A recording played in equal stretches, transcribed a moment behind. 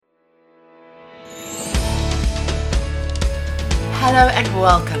Hello and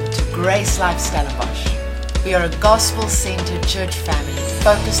welcome to GraceLife Stellenbosch. We are a gospel-centered church family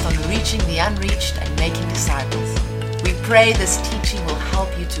focused on reaching the unreached and making disciples. We pray this teaching will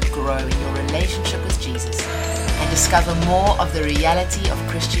help you to grow in your relationship with Jesus and discover more of the reality of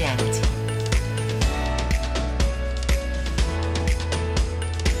Christianity.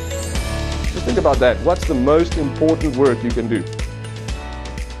 Just think about that. What's the most important work you can do?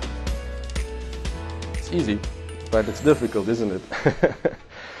 It's easy, but it's difficult, isn't it?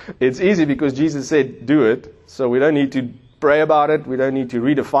 It's easy because Jesus said, do it. So we don't need to pray about it. We don't need to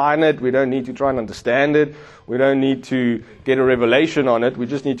redefine it. We don't need to try and understand it. We don't need to get a revelation on it. We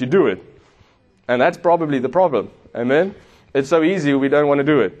just need to do it. And that's probably the problem. Amen? It's so easy, we don't want to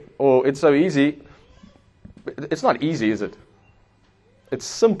do it. Or it's so easy. It's not easy, is it? It's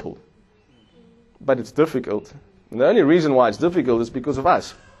simple. But it's difficult. And the only reason why it's difficult is because of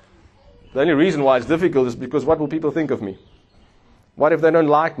us. The only reason why it's difficult is because what will people think of me? What if they don't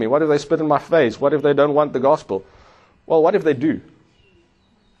like me? What if they spit in my face? What if they don't want the gospel? Well, what if they do?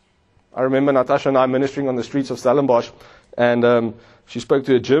 I remember Natasha and I ministering on the streets of Stellenbosch, and she spoke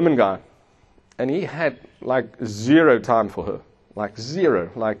to a German guy, and he had like zero time for her. Like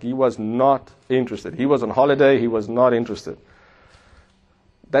zero. Like he was not interested. He was on holiday. He was not interested.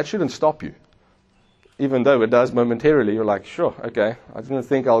 That shouldn't stop you. Even though it does momentarily, you're like, sure, okay, I didn't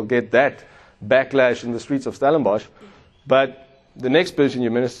think I'll get that backlash in the streets of Stellenbosch, but the next person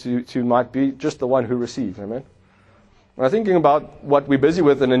you minister to might be just the one who receives, amen? When I'm thinking about what we're busy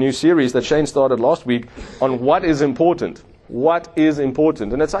with in a new series that Shane started last week on what is important. What is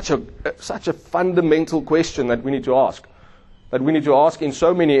important? And it's such a fundamental question that we need to ask. That we need to ask in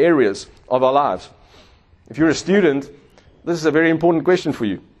so many areas of our lives. If you're a student, this is a very important question for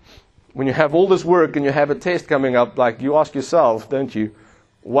you. When you have all this work and you have a test coming up, like you ask yourself, don't you,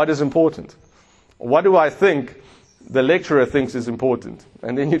 what is important? What do I think the lecturer thinks is important?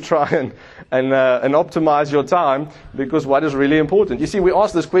 And then you try and optimize your time because what is really important? You see, we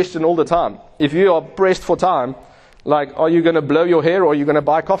ask this question all the time. If you are pressed for time, like, are you going to blow your hair or are you going to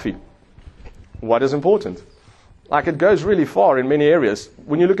buy coffee? What is important? Like, it goes really far in many areas.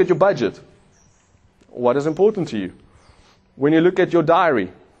 When you look at your budget, what is important to you? When you look at your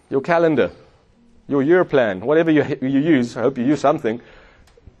diary, your calendar, your year plan, whatever you use, I hope you use something.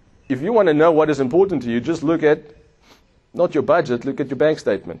 If you want to know what is important to you, just look at, not your budget, look at your bank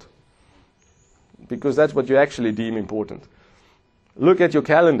statement. Because that's what you actually deem important. Look at your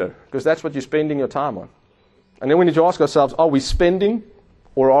calendar, because that's what you're spending your time on. And then we need to ask ourselves, are we spending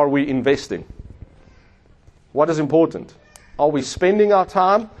or are we investing? What is important? Are we spending our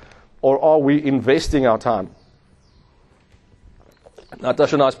time or are we investing our time?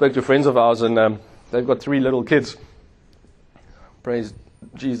 Natasha and I spoke to friends of ours, and they've got 3 little kids. Praise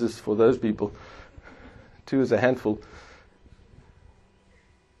Jesus for those people. 2 is a handful.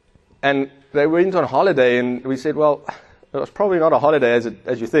 And they went on holiday, and we said, well, it was probably not a holiday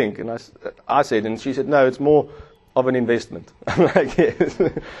as you think. And I said, and she said, no, it's more of an investment. I'm like, yes.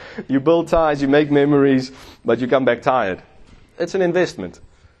 You build ties, you make memories, but you come back tired. It's an investment.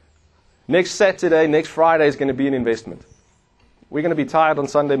 Next Saturday, next Friday is going to be an investment. We're going to be tired on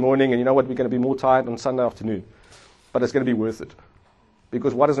Sunday morning, and you know what? We're going to be more tired on Sunday afternoon. But it's going to be worth it.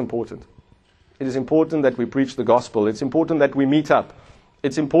 Because what is important? It is important that we preach the gospel. It's important that we meet up.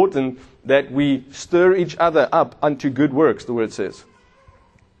 It's important that we stir each other up unto good works, the word says.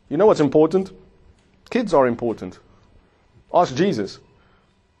 You know what's important? Kids are important. Ask Jesus.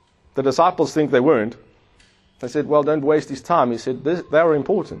 The disciples think they weren't. They said, well, don't waste his time. He said, they are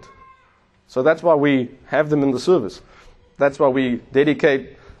important. So that's why we have them in the service. That's why we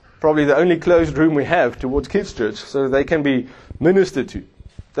dedicate probably the only closed room we have towards kids' church so they can be ministered to.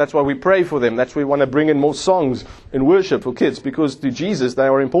 That's why we pray for them. That's why we want to bring in more songs in worship for kids, because to Jesus they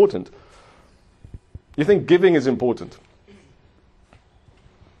are important. You think giving is important?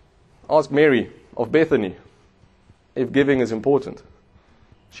 Ask Mary of Bethany if giving is important.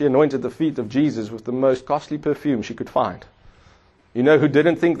 She anointed the feet of Jesus with the most costly perfume she could find. You know who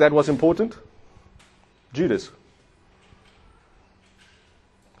didn't think that was important? Judas.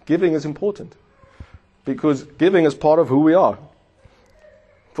 Giving is important because giving is part of who we are.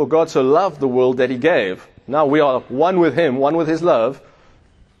 For God so loved the world that he gave. Now we are one with him, one with his love,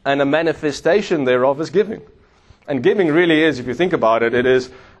 and a manifestation thereof is giving. And giving really is, if you think about it, it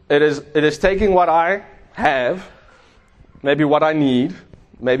is taking what I have, maybe what I need,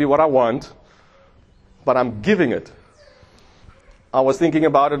 maybe what I want, but I'm giving it. I was thinking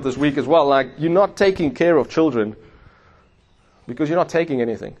about it this week as well, like you're not taking care of children because you're not taking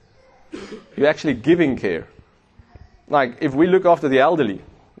anything. You're actually giving care. Like, if we look after the elderly,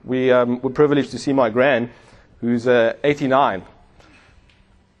 we're privileged to see my gran, who's 89.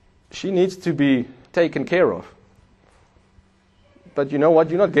 she needs to be taken care of. But you know what?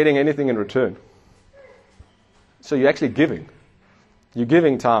 You're not getting anything in return. So you're actually giving. You're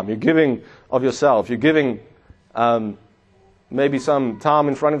giving time. You're giving of yourself. You're giving maybe some time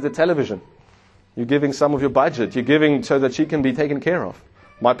in front of the television. You're giving some of your budget. You're giving so that she can be taken care of.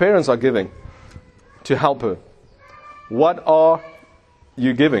 My parents are giving to help her. What are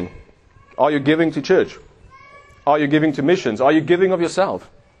you giving? Are you giving to church? Are you giving to missions? Are you giving of yourself?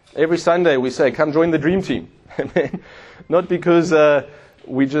 Every Sunday we say, come join the dream team. Not because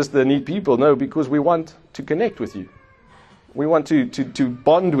we just need people. No, because we want to connect with you. We want to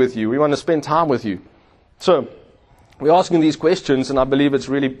bond with you. We want to spend time with you. So, we're asking these questions, and I believe it's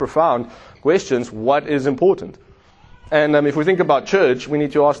really profound questions. What is important? And if we think about church, we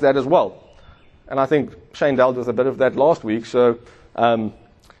need to ask that as well. And I think Shane dealt with a bit of that last week. So, I'm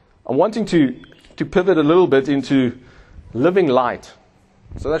wanting to pivot a little bit into living light.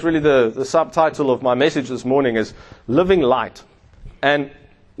 So that's really the subtitle of my message this morning is living light. And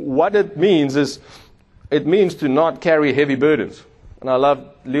what it means is, it means to not carry heavy burdens. And I love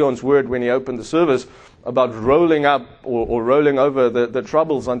Leon's word when he opened the service about rolling up or rolling over the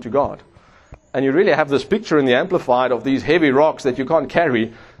troubles unto God. And you really have this picture in the Amplified of these heavy rocks that you can't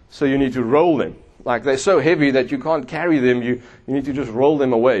carry, so you need to roll them. Like they're so heavy that you can't carry them, you need to just roll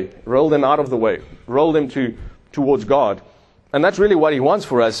them away, roll them out of the way, roll them towards God. And that's really what he wants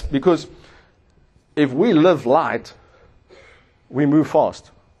for us, because if we live light, we move fast.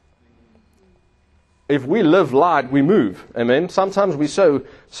 If we live light, we move. Amen. Sometimes we're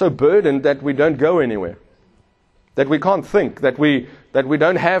so burdened that we don't go anywhere. That we can't think, that we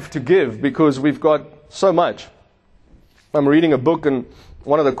don't have to give because we've got so much. I'm reading a book and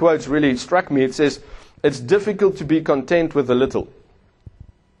one of the quotes really struck me. It says, it's difficult to be content with a little.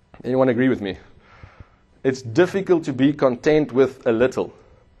 Anyone agree with me? It's difficult to be content with a little.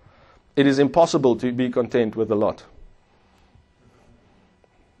 It is impossible to be content with a lot.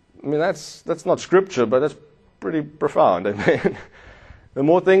 I mean, that's not scripture, but that's pretty profound. Amen. The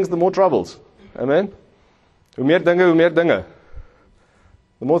more things, the more troubles. Amen. Hoe meer dinge, hoe meer dinge.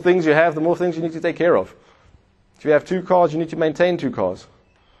 The more things you have, the more things you need to take care of. If you have 2 cars, you need to maintain 2 cars.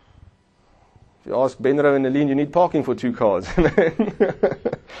 If you ask Benro and Aline, you need parking for 2 cars.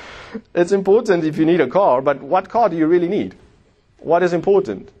 It's important if you need a car, but what car do you really need? What is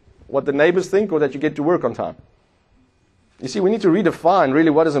important? What the neighbors think, or that you get to work on time? You see, we need to redefine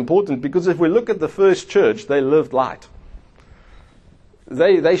really what is important, because if we look at the first church, they lived light.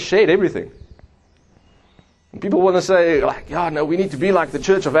 They shared everything. And people want to say, like, yeah, no, we need to be like the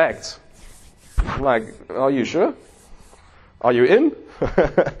Church of Acts. I'm like, are you sure? Are you in?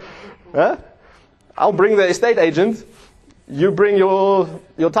 Huh? I'll bring the estate agent. You bring your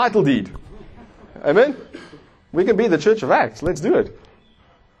title deed. Amen? We can be the Church of Acts. Let's do it.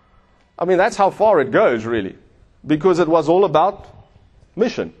 I mean, that's how far it goes, really. Because it was all about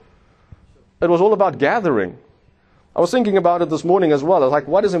mission. It was all about gathering. I was thinking about it this morning as well. I was like,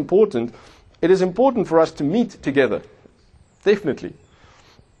 what is important? It is important for us to meet together. Definitely.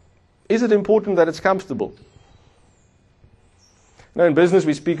 Is it important that it's comfortable? Now, in business,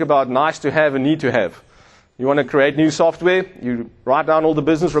 we speak about nice to have and need to have. You want to create new software, you write down all the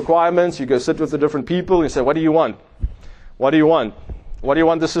business requirements, you go sit with the different people, and you say, what do you want? What do you want? What do you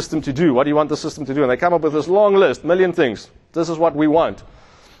want the system to do? What do you want the system to do? And they come up with this long list, million things. This is what we want.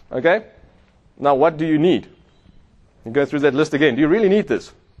 Okay? Now, what do you need? You go through that list again. Do you really need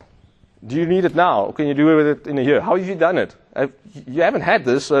this? Do you need it now? Or can you do it with it in a year? How have you done it? You haven't had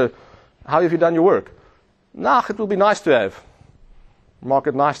this, so how have you done your work? Nah, it will be nice to have. Mark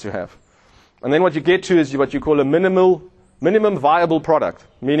it nice to have. And then what you get to is what you call a minimum viable product.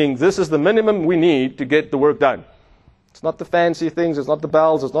 Meaning this is the minimum we need to get the work done. It's not the fancy things, it's not the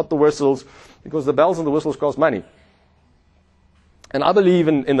bells, it's not the whistles, because the bells and the whistles cost money. And I believe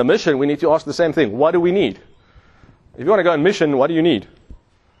in the mission, we need to ask the same thing. What do we need? If you want to go on mission, what do you need?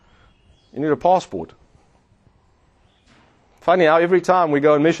 You need a passport. Funny how every time we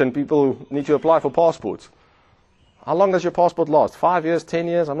go on mission, people need to apply for passports. How long does your passport last? 5 years, 10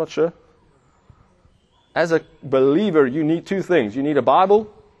 years? I'm not sure. As a believer, you need 2 things. You need a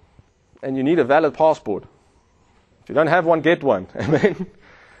Bible, and you need a valid passport. If you don't have one, get one. Amen.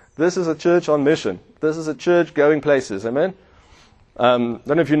 This is a church on mission. This is a church going places. Amen. I don't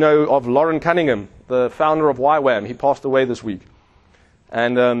know if you know of Lauren Cunningham, the founder of YWAM. He passed away this week.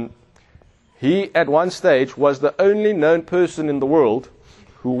 And he, at one stage, was the only known person in the world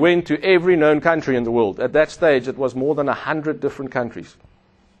who went to every known country in the world. At that stage, it was more than 100 different countries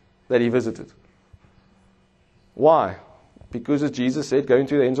that he visited. Why? Because as Jesus said, go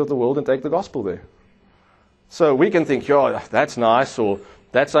into the ends of the world and take the gospel there. So we can think, yeah, that's nice, or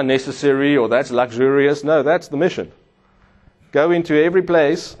that's unnecessary or that's luxurious. No, that's the mission. Go into every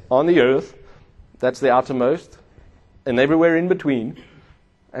place on the earth, that's the outermost, and everywhere in between,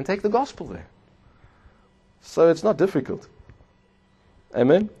 and take the gospel there. So it's not difficult.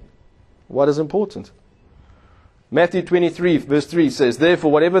 Amen? What is important? Matthew 23, verse 3 says,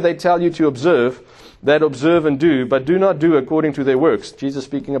 "Therefore, whatever they tell you to observe, that observe and do, but do not do according to their works." Jesus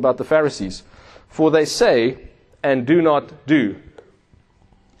speaking about the Pharisees. "For they say and do not do."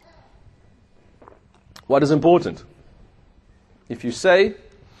 What is important? If you say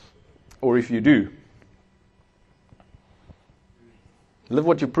or if you do. Live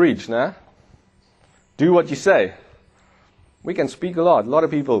what you preach, nah? Do what you say. We can speak a lot. A lot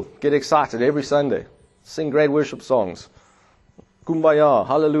of people get excited every Sunday. Sing great worship songs. Kumbaya,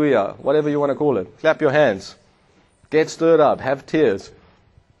 hallelujah, whatever you want to call it. Clap your hands. Get stirred up. Have tears.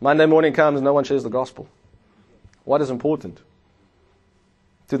 Monday morning comes, no one shares the gospel. What is important?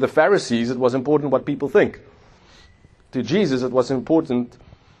 To the Pharisees, it was important what people think. To Jesus, it was important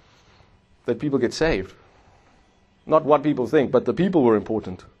that people get saved. Not what people think, but the people were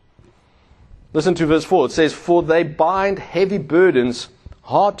important. Listen to verse 4. It says, "For they bind heavy burdens,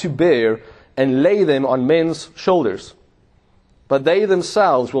 hard to bear, and lay them on men's shoulders. But they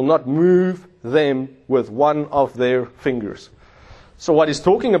themselves will not move them with one of their fingers." So what he's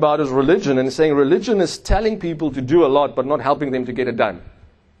talking about is religion, and he's saying religion is telling people to do a lot, but not helping them to get it done.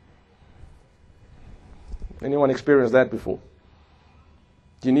 Anyone experienced that before?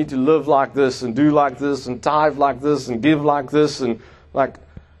 You need to live like this, and do like this, and tithe like this, and give like this, and like...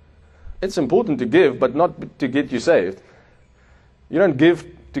 It's important to give, but not to get you saved. You don't give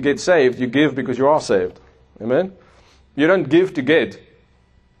to get saved, you give because you are saved. Amen? You don't give to get.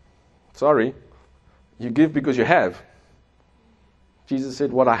 Sorry. You give because you have. Jesus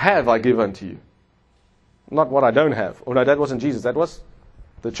said, "What I have I give unto you." Not what I don't have. Oh no, that wasn't Jesus. That was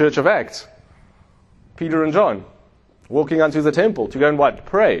the church of Acts. Peter and John walking unto the temple to go and what?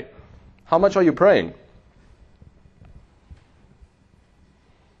 Pray. How much are you praying?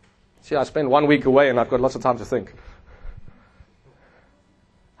 See, I spend 1 week away and I've got lots of time to think.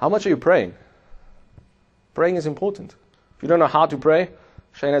 How much are you praying? Praying is important. If you don't know how to pray,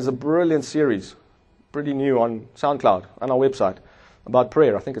 Shane has a brilliant series, pretty new, on SoundCloud, on our website, about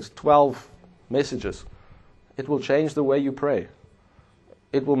prayer. I think it's 12 messages. It will change the way you pray.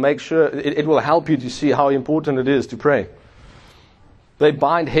 It will make sure, it will help you to see how important it is to pray. They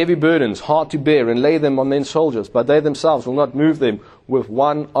bind heavy burdens, hard to bear, and lay them on men's shoulders, but they themselves will not move them with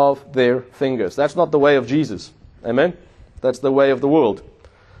one of their fingers. That's not the way of Jesus. Amen? That's the way of the world.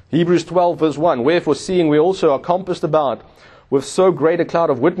 Hebrews 12 verse 1, "Wherefore seeing we also are compassed about with so great a cloud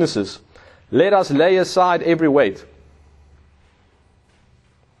of witnesses, let us lay aside every weight."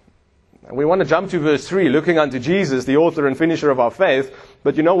 And we want to jump to verse 3, "Looking unto Jesus, the author and finisher of our faith."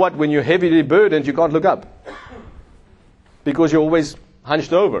 But you know what? When you're heavily burdened, you can't look up. Because you're always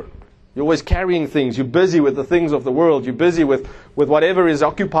hunched over. You're always carrying things. You're busy with the things of the world. You're busy with whatever is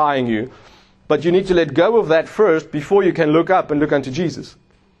occupying you. But you need to let go of that first before you can look up and look unto Jesus.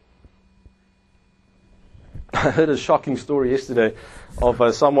 I heard a shocking story yesterday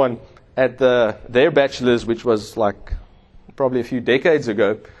of someone at their bachelor's, which was like probably a few decades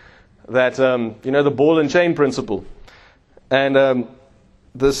ago, that, the ball and chain principle. And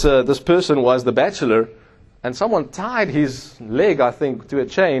this person was the bachelor, and someone tied his leg, I think, to a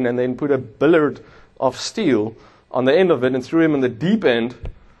chain and then put a billiard of steel on the end of it and threw him in the deep end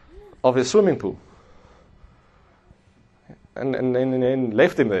of his swimming pool. And then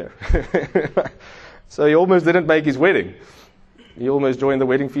left him there. So he almost didn't make his wedding. He almost joined the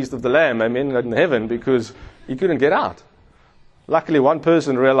wedding feast of the Lamb, in heaven, because he couldn't get out. Luckily, one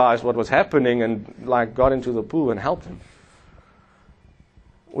person realized what was happening and got into the pool and helped him.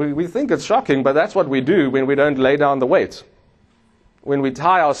 We think it's shocking, but that's what we do when we don't lay down the weights. When we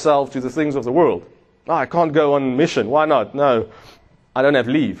tie ourselves to the things of the world. "Oh, I can't go on mission." Why not? "No, I don't have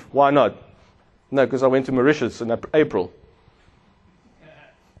leave." Why not? "No, because I went to Mauritius in April."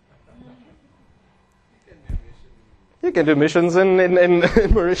 You can do missions in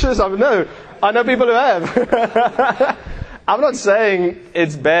Mauritius. I know people who have. I'm not saying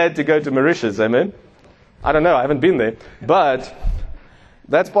it's bad to go to Mauritius, amen? I don't know, I haven't been there. But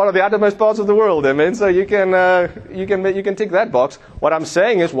that's part of the uttermost parts of the world, amen? So you can tick that box. What I'm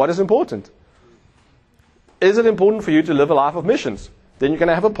saying is, what is important? Is it important for you to live a life of missions? Then you're going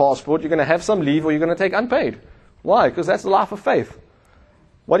to have a passport, you're going to have some leave, or you're going to take unpaid. Why? Because that's the life of faith.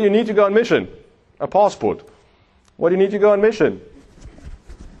 What do you need to go on mission? A passport. What do you need to go on mission?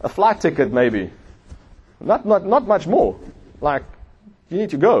 A flight ticket, maybe. Not much more. You need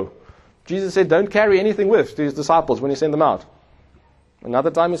to go. Jesus said, don't carry anything with to his disciples when he sent them out.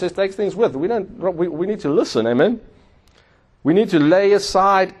 Another time he says, take things with. We need to listen, amen? We need to lay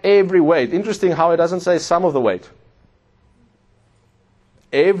aside every weight. Interesting how it doesn't say some of the weight.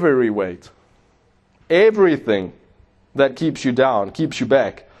 Every weight. Everything that keeps you down, keeps you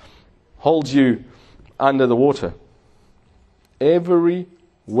back, holds you under the water. Every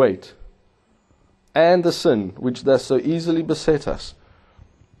weight. And the sin which does so easily beset us.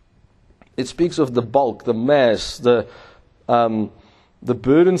 It speaks of the bulk, the mass, the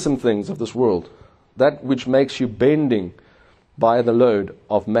burdensome things of this world. That which makes you bending by the load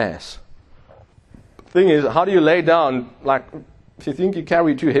of mass. The thing is, how do you lay down, like, if you think you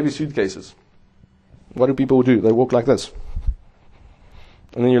carry 2 heavy suitcases, what do people do? They walk like this.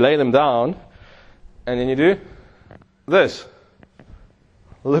 And then you lay them down, and then you do this.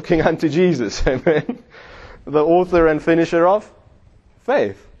 Looking unto Jesus, amen? The author and finisher of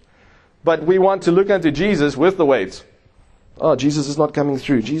faith. But we want to look unto Jesus with the weights. Oh, Jesus is not coming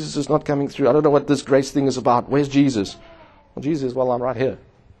through. Jesus is not coming through. I don't know what this grace thing is about. Where's Jesus? Well, Jesus, well, I'm right here.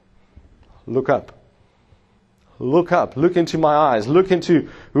 Look up. Look up. Look into my eyes. Look into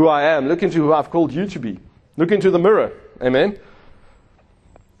who I am. Look into who I've called you to be. Look into the mirror. Amen?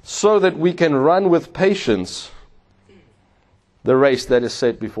 So that we can run with patience the race that is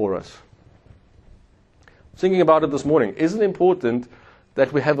set before us. Thinking about it this morning, isn't it important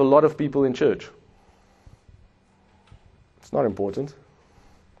that we have a lot of people in church? It's not important. It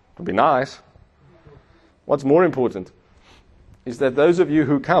would be nice. What's more important is that those of you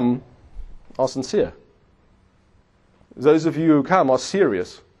who come are sincere. Those of you who come are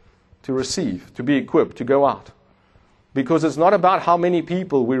serious to receive, to be equipped, to go out. Because it's not about how many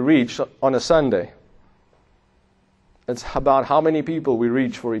people we reach on a Sunday. It's about how many people we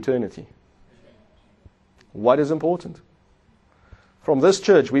reach for eternity. What is important? From this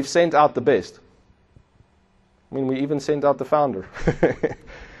church, we've sent out the best. I mean, we even sent out the founder.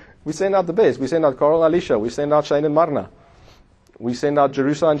 We send out the best. We send out Carl and Alicia. We send out Shane and Marna. We send out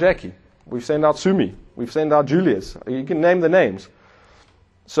Jerusa and Jackie. We've sent out Sumi. We've sent out Julius. You can name the names.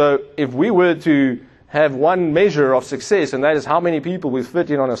 So if we were to have one measure of success, and that is how many people we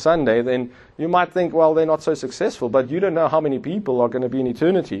fit in on a Sunday, then you might think, well, they're not so successful. But you don't know how many people are going to be in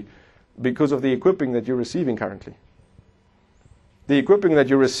eternity because of the equipping that you're receiving currently. The equipping that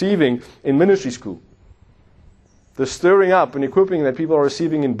you're receiving in ministry school. The stirring up and equipping that people are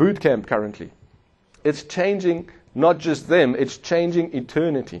receiving in boot camp currently. It's changing not just them, it's changing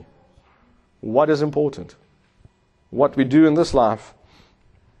eternity. What is important? What we do in this life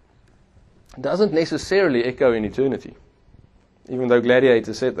doesn't necessarily echo in eternity, even though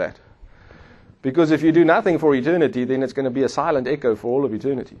Gladiator said that. Because if you do nothing for eternity, then it's going to be a silent echo for all of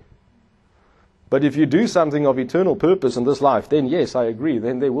eternity. But if you do something of eternal purpose in this life, then yes, I agree,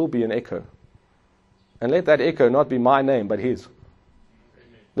 then there will be an echo. And let that echo not be my name, but His.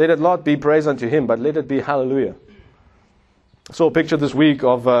 Let it not be praise unto Him, but let it be hallelujah. I saw a picture this week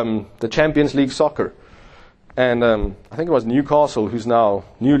of the Champions League soccer. And I think it was Newcastle, who's now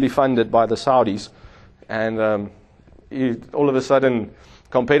newly funded by the Saudis. And all of a sudden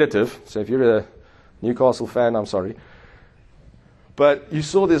competitive. So if you're a Newcastle fan, I'm sorry. But you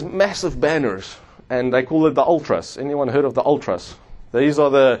saw these massive banners, and they call it the Ultras. Anyone heard of the Ultras? These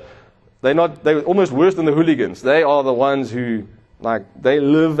are they're almost worse than the hooligans. They are the ones who, like, they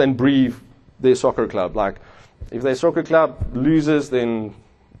live and breathe their soccer club. Like, if their soccer club loses, then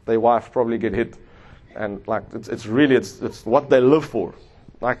their wife probably get hit. And like, it's what they live for.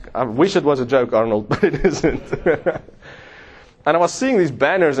 Like, I wish it was a joke, Arnold, but it isn't. And I was seeing these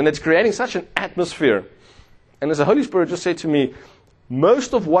banners, and it's creating such an atmosphere. And as the Holy Spirit just said to me,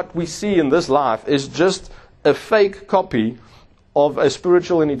 most of what we see in this life is just a fake copy of a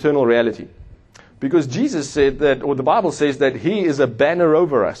spiritual and eternal reality. Because Jesus said that, or the Bible says that He is a banner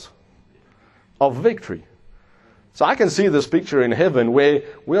over us of victory. So I can see this picture in heaven where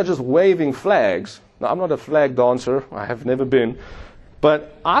we are just waving flags. Now, I'm not a flag dancer. I have never been.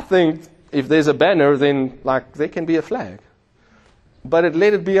 But I think if there's a banner, then like there can be a flag. But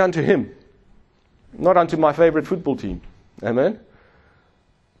let it be unto Him, not unto my favorite football team. Amen?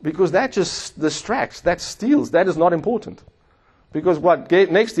 Because that just distracts, that steals, that is not important. Because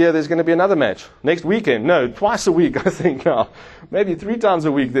next year there's going to be another match. Next weekend, no, twice a week I think now. Maybe 3 times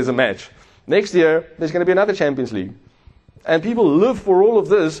a week there's a match. Next year there's going to be another Champions League. And people live for all of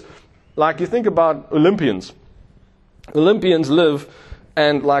this. Like you think about Olympians. Olympians live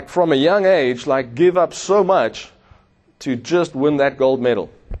and like from a young age like give up so much to just win that gold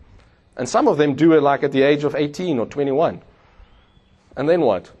medal. And some of them do it like at the age of 18 or 21. And then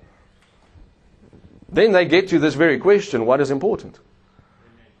what? Then they get to this very question, what is important?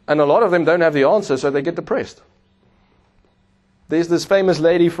 And a lot of them don't have the answer, so they get depressed. There's this famous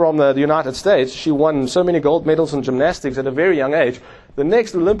lady from the United States. She won so many gold medals in gymnastics at a very young age. The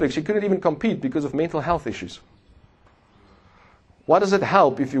next Olympics, she couldn't even compete because of mental health issues. What does it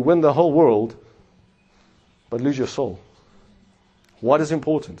help if you win the whole world but lose your soul? What is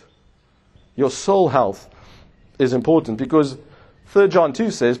important? Your soul health is important, because 3 John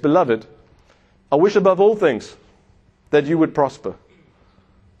 2 says, "Beloved, I wish above all things that you would prosper."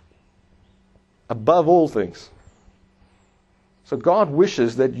 Above all things. So God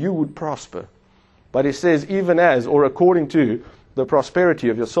wishes that you would prosper. But He says, even as, or according to, the prosperity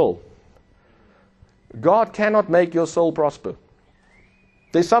of your soul. God cannot make your soul prosper.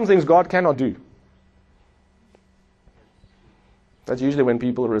 There's some things God cannot do. That's usually when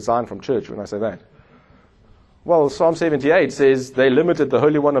people resign from church, when I say that. Well, Psalm 78 says they limited the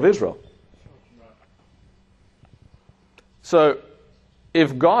Holy One of Israel. So,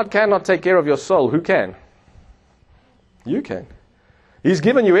 if God cannot take care of your soul, who can? You can. He's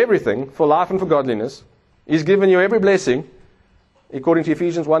given you everything for life and for godliness. He's given you every blessing, according to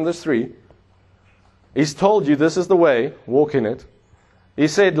Ephesians 1 verse 3. He's told you this is the way, walk in it. He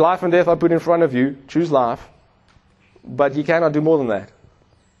said, life and death I put in front of you, choose life. But you cannot do more than that.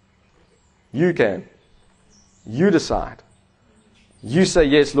 You can. You decide. You say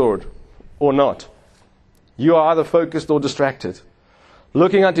yes, Lord, or not. You are either focused or distracted.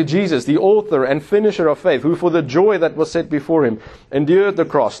 Looking unto Jesus, the author and finisher of faith, who for the joy that was set before Him endured the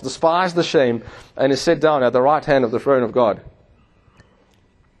cross, despised the shame, and is set down at the right hand of the throne of God.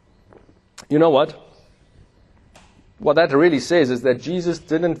 You know what? What that really says is that Jesus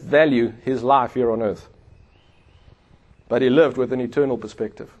didn't value His life here on earth, but He lived with an eternal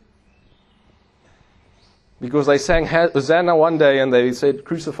perspective. Because they sang Hosanna one day and they said,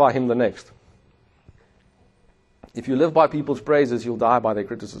 crucify Him the next. If you live by people's praises, you'll die by their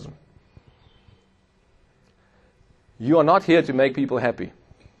criticism. You are not here to make people happy.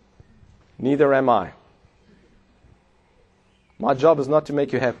 Neither am I. My job is not to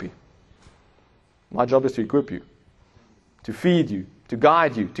make you happy. My job is to equip you, to feed you, to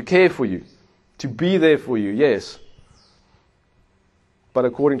guide you, to care for you, to be there for you, yes. But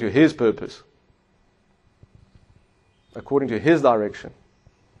according to His purpose, according to His direction,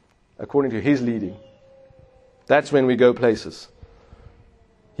 according to His leading. That's when we go places.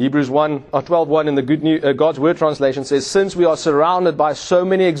 Hebrews 12:1 in the God's Word translation says, since we are surrounded by so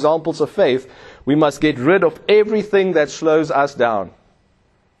many examples of faith, we must get rid of everything that slows us down.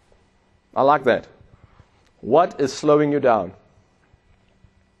 I like that. What is slowing you down?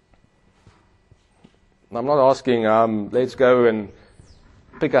 I'm not asking, let's go and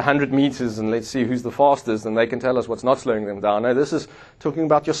pick 100 meters and let's see who's the fastest and they can tell us what's not slowing them down. No, this is talking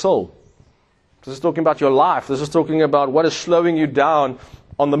about your soul. This is talking about your life. This is talking about what is slowing you down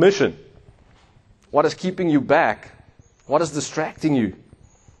on the mission. What is keeping you back? What is distracting you?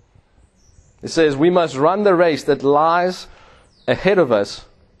 It says we must run the race that lies ahead of us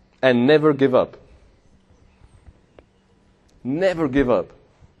and never give up. Never give up.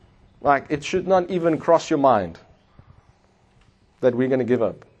 Like, it should not even cross your mind that we're going to give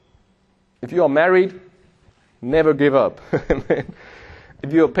up. If you are married, never give up.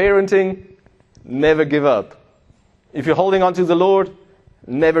 If you are parenting, never give up. If you're holding on to the Lord,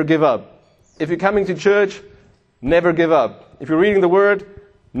 never give up. If you're coming to church, never give up. If you're reading the Word,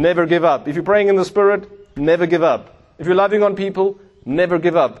 never give up. If you're praying in the Spirit, never give up. If you're loving on people, never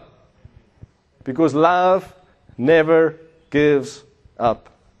give up. Because love never gives up.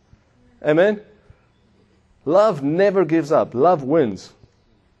 Amen? Love never gives up. Love wins.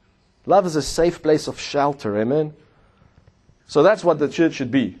 Love is a safe place of shelter. Amen? So that's what the church should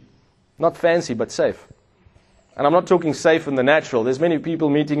be. Not fancy, but safe. And I'm not talking safe in the natural. There's many people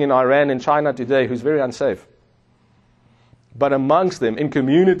meeting in Iran and China today who's very unsafe. But amongst them, in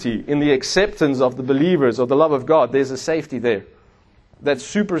community, in the acceptance of the believers, of the love of God, there's a safety there that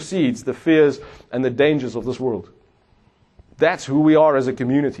supersedes the fears and the dangers of this world. That's who we are as a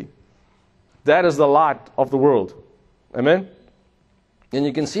community. That is the light of the world. Amen? And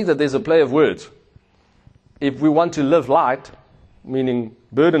you can see that there's a play of words. If we want to live light, meaning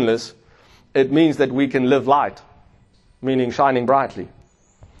burdenless, it means that we can live light, meaning shining brightly.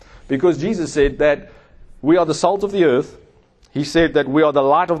 Because Jesus said that we are the salt of the earth. He said that we are the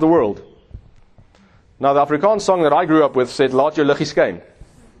light of the world. Now, the Afrikaans song that I grew up with said, Laat jou liggie skyn.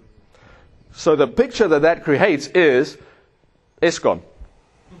 So the picture that creates is Eskom.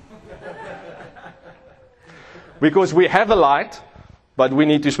 Because we have a light, but we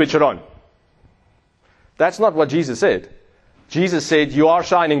need to switch it on. That's not what Jesus said. Jesus said, you are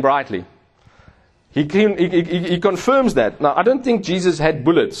shining brightly. He confirms that. Now, I don't think Jesus had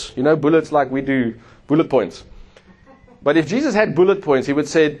bullets. You know, bullets like we do, bullet points. But if Jesus had bullet points, he would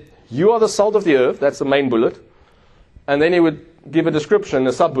say, you are the salt of the earth. That's the main bullet. And then he would give a description,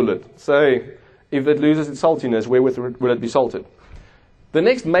 a sub-bullet. Say, if it loses its saltiness, wherewith will it be salted? The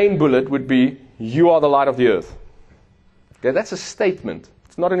next main bullet would be, you are the light of the earth. Okay, that's a statement.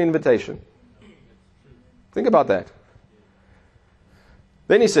 It's not an invitation. Think about that.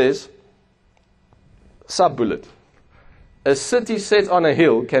 Then he says, sub-bullet. A city set on a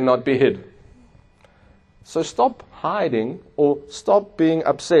hill cannot be hid. So stop hiding, or stop being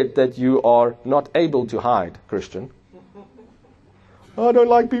upset that you are not able to hide, Christian. Oh, I don't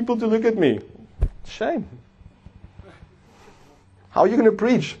like people to look at me. Shame. How are you going to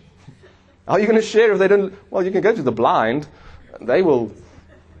preach? How are you going to share if they don't? Well, you can go to the blind. They will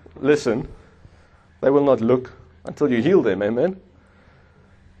listen. They will not look until you heal them. Amen.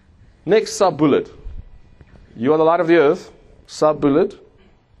 Next sub-bullet. You are the light of the earth. Sub-bullet.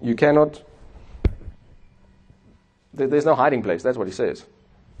 You cannot. There's no hiding place. That's what he says.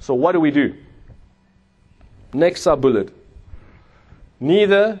 So what do? Next sub-bullet.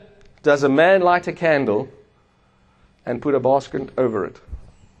 Neither does a man light a candle and put a basket over it.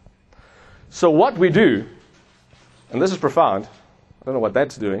 So what we do, and this is profound, I don't know what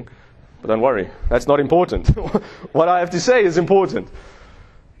that's doing, but don't worry, that's not important. What I have to say is important.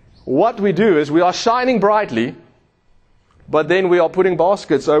 What we do is we are shining brightly, but then we are putting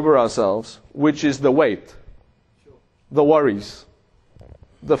baskets over ourselves, which is the weight, the worries,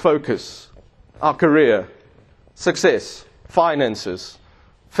 the focus, our career, success, finances,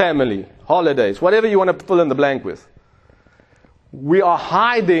 family, holidays, whatever you want to fill in the blank with. We are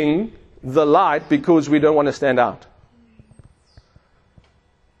hiding the light because we don't want to stand out.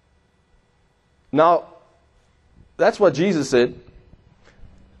 Now, that's what Jesus said.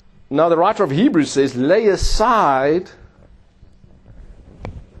 Now, the writer of Hebrews says, lay aside,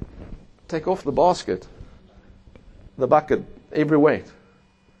 take off the basket, the bucket, every weight,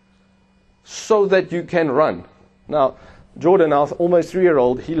 so that you can run. Now, Jordan, our almost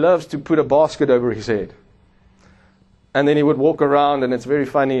 3-year-old, he loves to put a basket over his head. And then he would walk around, and it's very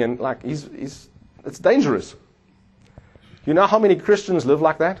funny, and like it's dangerous. You know how many Christians live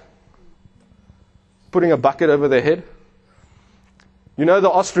like that? Putting a bucket over their head. You know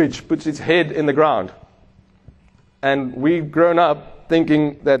the ostrich puts its head in the ground. And we've grown up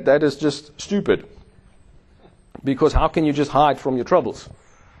thinking that that is just stupid. Because how can you just hide from your troubles?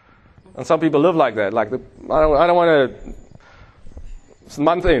 And some people live like that. Like I don't want to. It's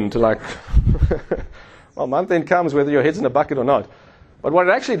month end to like. Well, month end comes whether your head's in a bucket or not. But what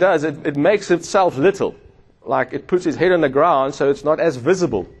it actually does, it makes itself little. Like it puts its head on the ground so it's not as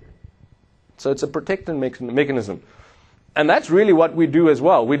visible. So it's a protecting mechanism. And that's really what we do as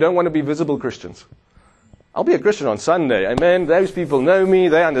well. We don't want to be visible Christians. I'll be a Christian on Sunday. Amen. Those people know me.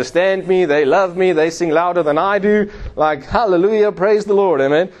 They understand me. They love me. They sing louder than I do. Like, hallelujah, praise the Lord.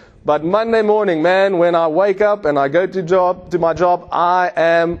 Amen. But Monday morning, man, when I wake up and I go to my job, I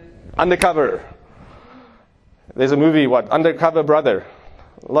am undercover. There's a movie, Undercover Brother.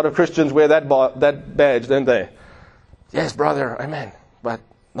 A lot of Christians wear that badge, don't they? Yes, brother, amen. But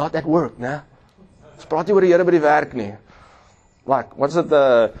not at work, nah. Ons praat nie oor die Here by die werk nie. Like, what's it,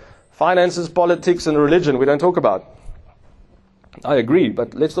 the finances, politics, and religion we don't talk about. I agree,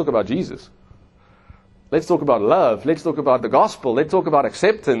 but let's talk about Jesus. Let's talk about love. Let's talk about the gospel. Let's talk about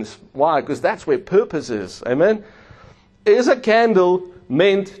acceptance. Why? Because that's where purpose is. Amen? Is a candle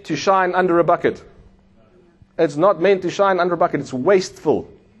meant to shine under a bucket? It's not meant to shine under a bucket. It's wasteful.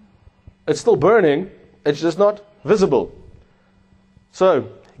 It's still burning. It's just not visible. So,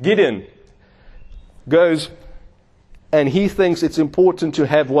 Gideon goes and he thinks it's important to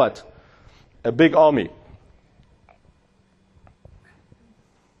have what? A big army.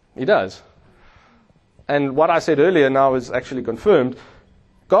 He does. And what I said earlier now is actually confirmed.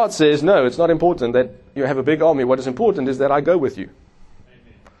 God says, no, it's not important that you have a big army. What is important is that I go with you.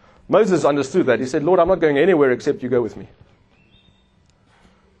 Amen. Moses understood that. He said, Lord, I'm not going anywhere except you go with me.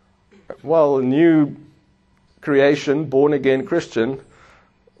 Well, new creation, born again Christian,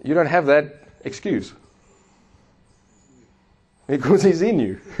 you don't have that excuse. Because he's in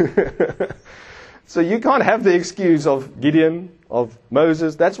you. So you can't have the excuse of Gideon, of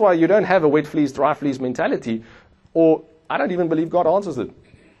Moses. That's why you don't have a wet fleece, dry fleece mentality. Or I don't even believe God answers it.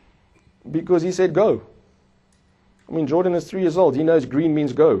 Because he said go. I mean, Jordan is 3 years old. He knows green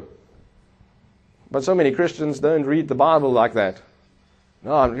means go. But so many Christians don't read the Bible like that.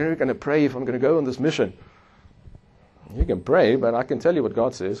 No, I'm going to pray if I'm going to go on this mission. You can pray, but I can tell you what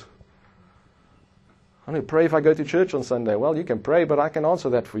God says. I'm going to pray if I go to church on Sunday. Well, you can pray, but I can answer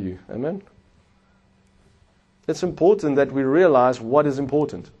that for you. Amen? It's important that we realize what is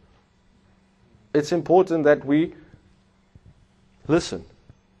important. It's important that we Listen.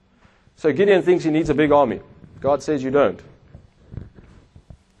 So Gideon thinks he needs a big army. God says you don't.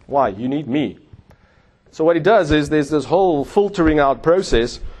 Why? You need me. So what he does is there's this whole filtering out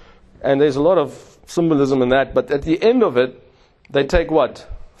process, and there's a lot of symbolism in that, but at the end of it, they take what?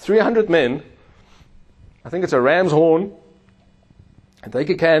 300 men, I think it's a ram's horn, and take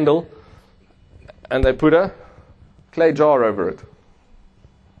a candle, and they put a clay jar over it.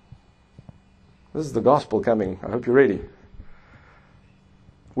 This is the gospel coming. I hope you're ready.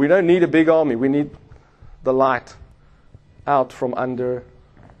 We don't need a big army. We need the light out from under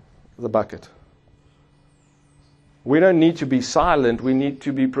the bucket. We don't need to be silent. We need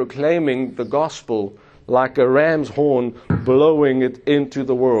to be proclaiming the gospel like a ram's horn, blowing it into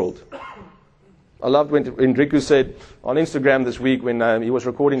the world. I loved when Enrico said on Instagram this week when he was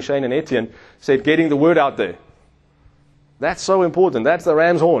recording Shane and Etienne, said getting the word out there. That's so important. That's the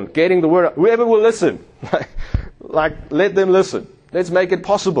ram's horn. Getting the word out. Whoever will listen, like let them listen. Let's make it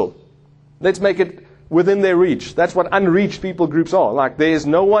possible. Let's make it within their reach. That's what unreached people groups are. Like there's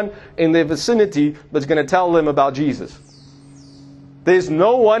no one in their vicinity that's going to tell them about Jesus. There's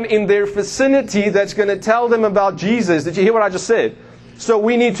no one in their vicinity that's going to tell them about Jesus. Did you hear what I just said? So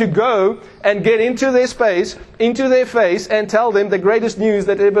we need to go and get into their space, into their face, and tell them the greatest news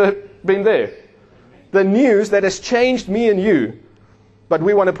that ever been there. The news that has changed me and you. But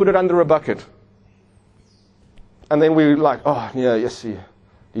we want to put it under a bucket. And then we're like, oh, yeah, yes, see.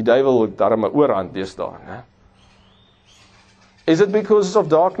 Die duivel het daar 'n oorhand deesdae, né? Is it because of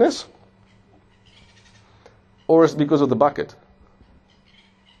darkness? Or is it because of the bucket?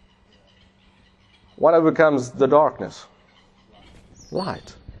 What overcomes the darkness?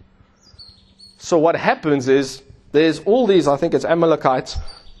 Light. So what happens is, there's all these, I think it's Amalekites,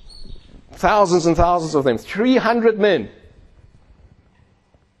 thousands and thousands of them, 300 men,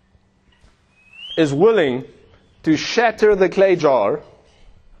 is willing to shatter the clay jar,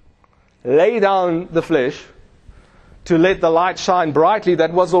 lay down the flesh, to let the light shine brightly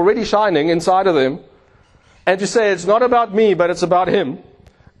that was already shining inside of them, and to say it's not about me, but it's about Him.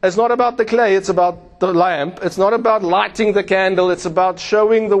 It's not about the clay, it's about the lamp. It's not about lighting the candle, it's about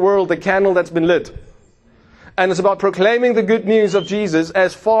showing the world the candle that's been lit. And it's about proclaiming the good news of Jesus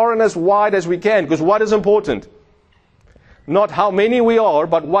as far and as wide as we can. Because what is important? Not how many we are,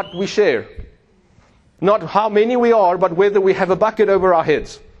 but what we share. Not how many we are, but whether we have a bucket over our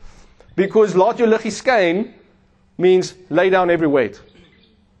heads. Because laat jou liggie skyn means lay down every weight.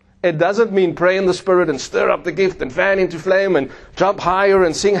 It doesn't mean pray in the Spirit and stir up the gift and fan into flame and jump higher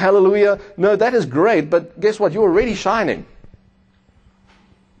and sing hallelujah. No, that is great, but guess what? You're already shining.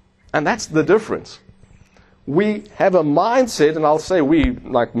 And that's the difference. We have a mindset, and I'll say we,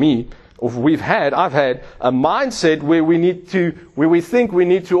 like me, or I've had a mindset where we think we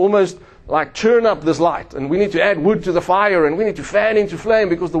need to almost like churn up this light, and we need to add wood to the fire, and we need to fan into flame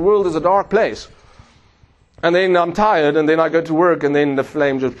because the world is a dark place. And then I'm tired, and then I go to work, and then the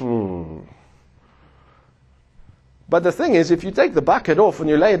flame just... But the thing is, if you take the bucket off and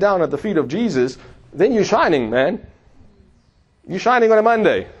you lay it down at the feet of Jesus, then you're shining, man. You're shining on a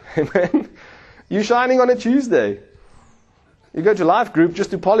Monday. Amen. You're shining on a Tuesday. You go to life group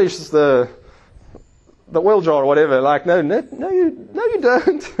just to polish the oil jar or whatever. Like, no, you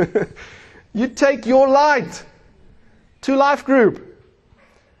don't. You take your light to life group.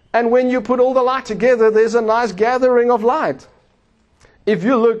 And when you put all the light together, there's a nice gathering of light. If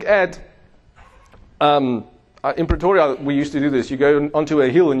you look at, in Pretoria, we used to do this. You go onto a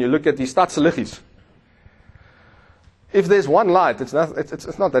hill and you look at the stadsliggies. If there's one light, it's not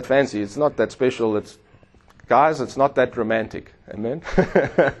that fancy. It's not that special. It's not that romantic. Amen?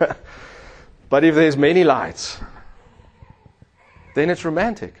 But if there's many lights, then it's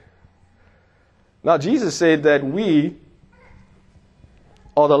romantic. Now, Jesus said that we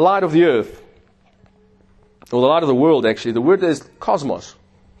are the light of the earth, or the light of the world, actually. The word is cosmos,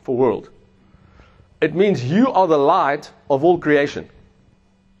 for world. It means you are the light of all creation.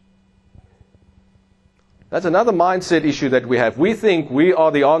 That's another mindset issue that we have. We think we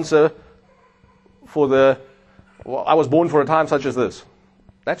are the answer for I was born for a time such as this.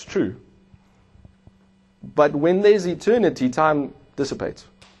 That's true. But when there's eternity, time dissipates.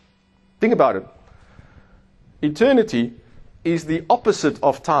 Think about it. Eternity is the opposite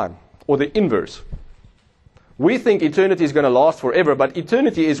of time, or the inverse. We think eternity is going to last forever, but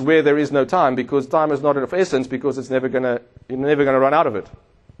eternity is where there is no time, because time is not of essence, because you're never going to run out of it.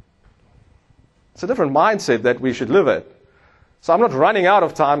 It's a different mindset that we should live at. So I'm not running out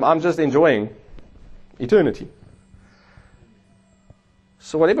of time, I'm just enjoying eternity.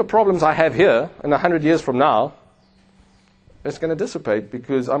 So whatever problems I have here, in 100 years from now, it's going to dissipate,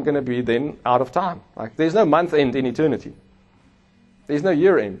 because I'm going to be then out of time. Like, there's no month end in eternity. There's no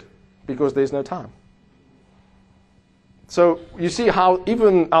year end because there's no time. So you see how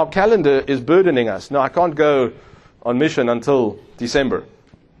even our calendar is burdening us. No, I can't go on mission until December.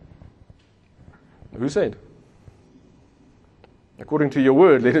 Who said? According to your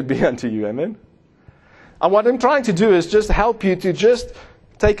word, let it be unto you. Amen? And what I'm trying to do is just help you to just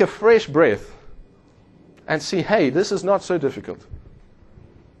take a fresh breath and see, hey, this is not so difficult.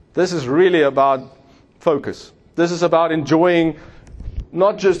 This is really about focus. This is about enjoying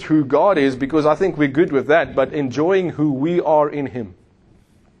not just who God is, because I think we're good with that, but enjoying who we are in Him.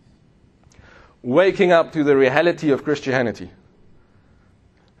 Waking up to the reality of Christianity.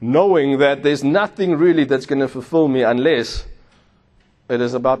 Knowing that there's nothing really that's going to fulfill me unless it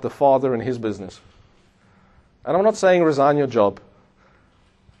is about the Father and His business. And I'm not saying resign your job.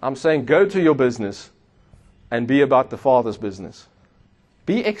 I'm saying go to your business and be about the Father's business.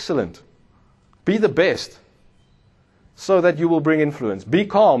 Be excellent. Be the best. So that you will bring influence. Be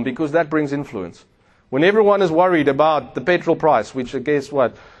calm, because that brings influence. When everyone is worried about the petrol price, which I guess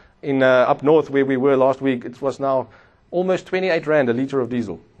what, in up north where we were last week, it was now almost 28 rand a litre of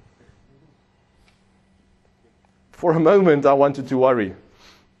diesel. For a moment I wanted to worry.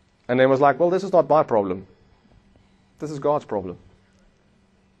 And then was like, well, this is not my problem. This is God's problem.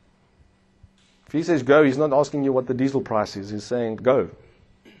 If He says go, He's not asking you what the diesel price is. He's saying go.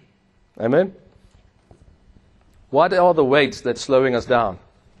 Amen? What are the weights that's slowing us down?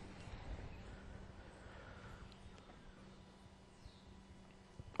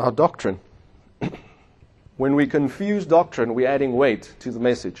 Our doctrine. When we confuse doctrine, we're adding weight to the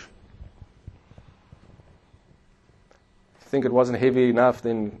message. If you think it wasn't heavy enough,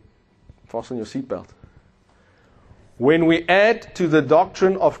 then fasten your seatbelt. When we add to the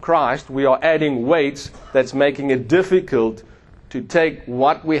doctrine of Christ, we are adding weights that's making it difficult to take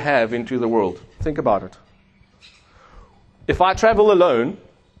what we have into the world. Think about it. If I travel alone,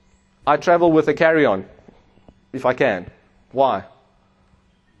 I travel with a carry-on, if I can. Why?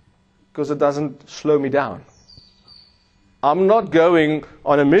 Because it doesn't slow me down. I'm not going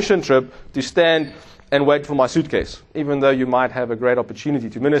on a mission trip to stand and wait for my suitcase, even though you might have a great opportunity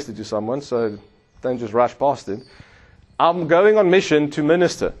to minister to someone, so don't just rush past it. I'm going on mission to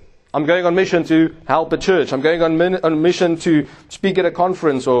minister. I'm going on mission to help a church. I'm going on mission to speak at a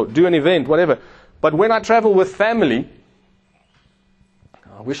conference or do an event, whatever. But when I travel with family,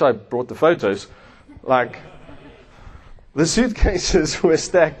 I wish I brought the photos. Like, the suitcases were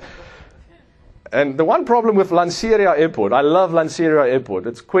stacked. And the one problem with Lanseria Airport, I love Lanseria Airport.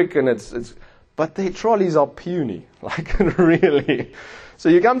 It's quick and it's but their trolleys are puny. Like, really. So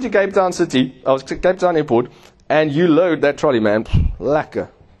you come to Cape Town Cape Town Airport, and you load that trolley, man. Lekker.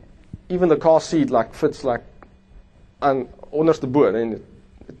 Even the car seat like fits like onderste bo, and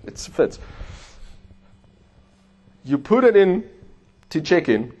it fits. You put it in to check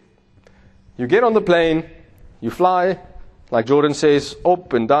in, you get on the plane, you fly, like Jordan says,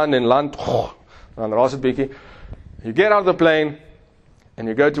 up and down in land, and you get out of the plane, and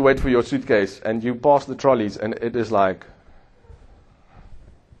you go to wait for your suitcase, and you pass the trolleys, and it is like,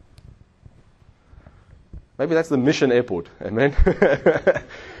 maybe that's the mission airport, amen?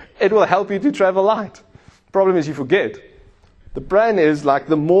 It will help you to travel light. Problem is you forget. The plan is like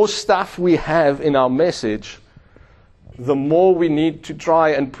the more stuff we have in our message, the more we need to try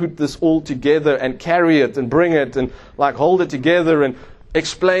and put this all together and carry it and bring it and like hold it together and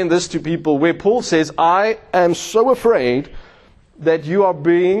explain this to people. Where Paul says, I am so afraid that you are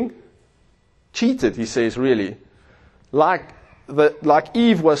being cheated, he says, really. Like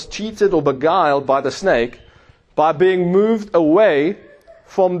Eve was cheated or beguiled by the snake by being moved away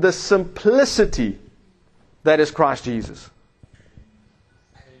from the simplicity that is Christ Jesus.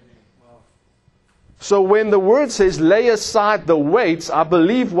 So when the word says lay aside the weights, I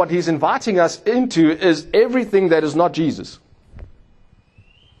believe what he's inviting us into is everything that is not Jesus.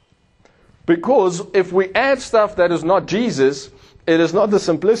 Because if we add stuff that is not Jesus, it is not the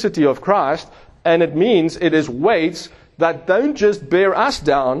simplicity of Christ, and it means it is weights that don't just bear us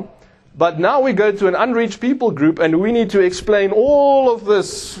down, but now we go to an unreached people group and we need to explain all of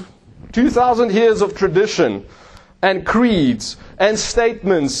this 2,000 years of tradition and creeds and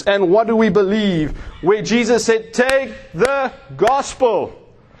statements and what do we believe, where Jesus said, take the gospel.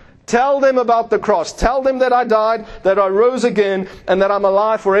 Tell them about the cross. Tell them that I died, that I rose again, and that I'm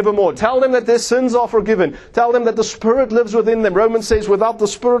alive forevermore. Tell them that their sins are forgiven. Tell them that the Spirit lives within them. Romans says, without the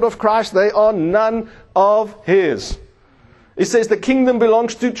Spirit of Christ, they are none of His. He says the kingdom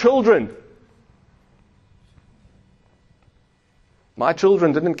belongs to children. My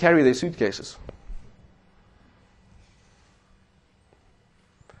children didn't carry their suitcases.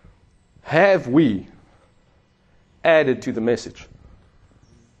 Have we added to the message?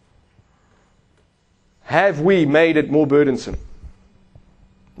 Have we made it more burdensome?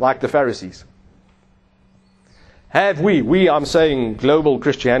 Like the Pharisees. Have we, I'm saying global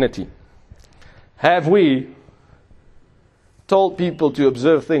Christianity, have we told people to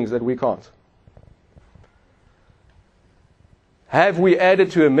observe things that we can't? Have we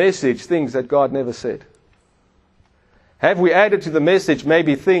added to a message things that God never said? Have we added to the message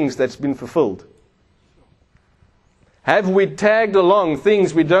maybe things that's been fulfilled? Have we tagged along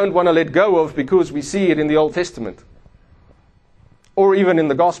things we don't want to let go of because we see it in the Old Testament? Or even in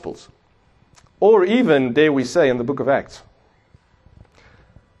the Gospels? Or even, dare we say, in the book of Acts?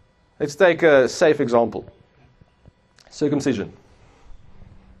 Let's take a safe example. Circumcision.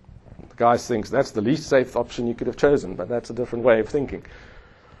 The guy thinks that's the least safe option you could have chosen, but that's a different way of thinking.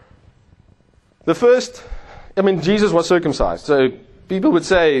 Jesus was circumcised, so people would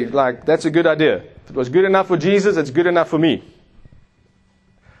say, like, that's a good idea. If it was good enough for Jesus, it's good enough for me.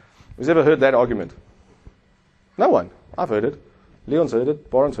 Who's ever heard that argument? No one. I've heard it. Leon's heard it.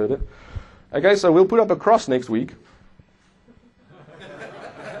 Baron's heard it. Okay, so we'll put up a cross next week.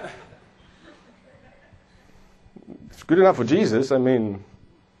 It's good enough for Jesus. I mean,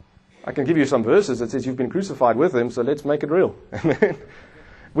 I can give you some verses that says you've been crucified with him, so let's make it real.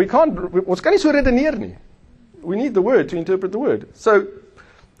 We can't, ons kan nie so redeneer nie. We need the word to interpret the word. So,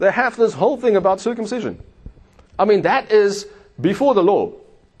 they have this whole thing about circumcision. I mean, that is before the law.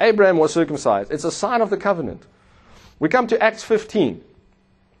 Abraham was circumcised. It's a sign of the covenant. We come to Acts 15.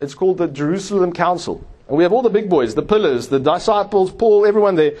 It's called the Jerusalem Council. And we have all the big boys, the pillars, the disciples, Paul,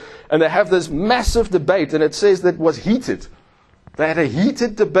 everyone there. And they have this massive debate, and it says that it was heated. They had a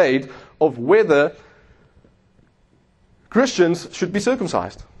heated debate of whether Christians should be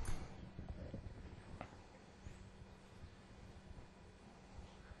circumcised.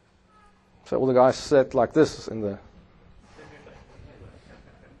 So all the guys sat like this in the...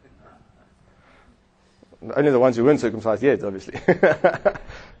 Only the ones who weren't circumcised yet, obviously.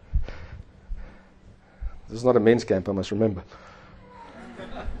 This is not a men's camp, I must remember.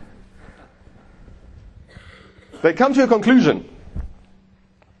 They come to a conclusion.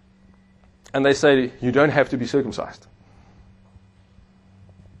 And they say, you don't have to be circumcised.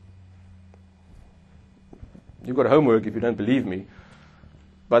 You've got homework if you don't believe me.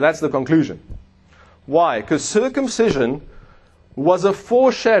 But that's the conclusion. Why? Because circumcision was a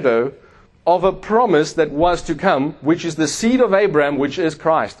foreshadow of a promise that was to come, which is the seed of Abraham, which is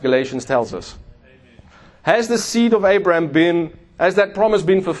Christ, Galatians tells us. Amen. Has the seed of Abraham has that promise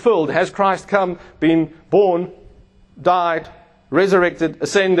been fulfilled? Has Christ come, been born, died, resurrected,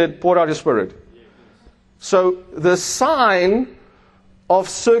 ascended, poured out his Spirit? Yes. So the sign of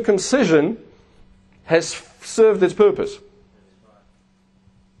circumcision has served its purpose.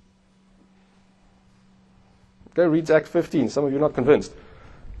 Go read Acts 15. Some of you are not convinced.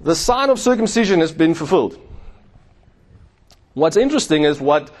 The sign of circumcision has been fulfilled. What's interesting is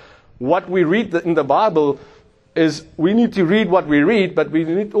what we read in the Bible is we need to read what we read, but we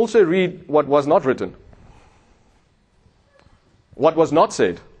need to also read what was not written. What was not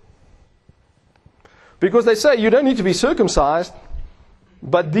said. Because they say you don't need to be circumcised,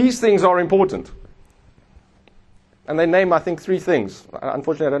 but these things are important. And they name, I think, 3 things.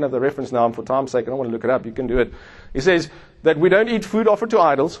 Unfortunately, I don't have the reference now, and for time's sake, I don't want to look it up. You can do it. He says that we don't eat food offered to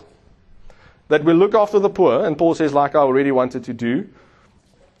idols, that we look after the poor, and Paul says, like I already wanted to do,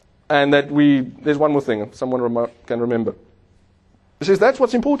 and that there's one more thing, someone can remember. He says that's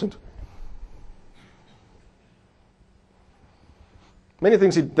what's important. Many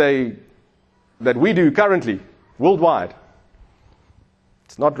things that we do currently, worldwide,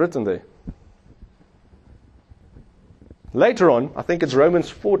 it's not written there. Later on, I think it's Romans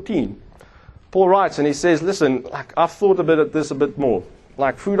 14, Paul writes and he says, listen, I've thought about this a bit more.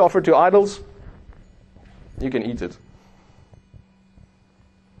 Like food offered to idols, you can eat it.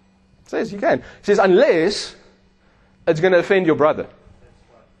 He says you can. He says unless it's going to offend your brother.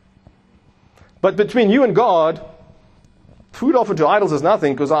 But between you and God, food offered to idols is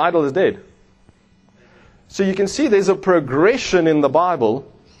nothing because our idol is dead. So you can see there's a progression in the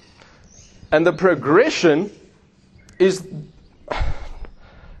Bible, and the progression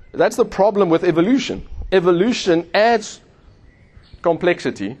that's the problem with evolution. Evolution adds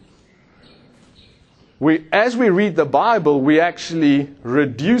complexity. As we read the Bible, we actually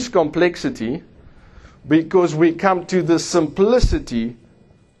reduce complexity because we come to the simplicity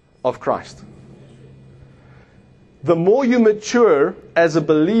of Christ. The more you mature as a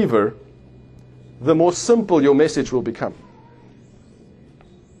believer, the more simple your message will become.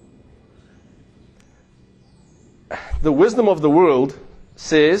 The wisdom of the world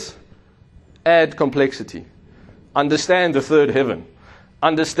says, add complexity. Understand the third heaven.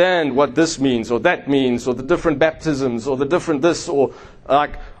 understand what this means or that means, or the different baptisms or the different this, or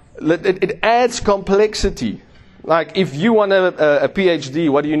like it adds complexity. Like if you want a PhD,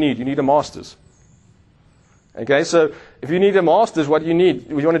 what do you need? You need a master's. Okay, so if you need a master's, what do you need? If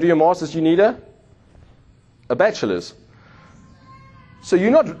you want to do your master's, you need a bachelor's. So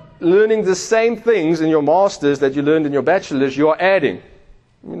you're not learning the same things in your master's that you learned in your bachelor's, you're adding.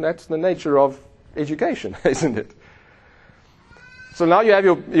 I mean, that's the nature of education, isn't it? So now you have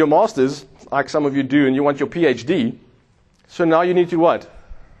your master's, like some of you do, and you want your PhD. So now you need to what?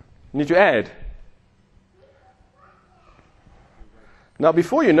 You need to add. Now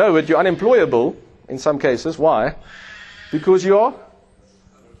before you know it, you're unemployable in some cases. Why? Because you're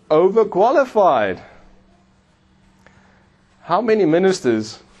overqualified. How many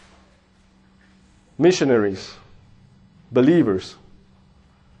ministers, missionaries, believers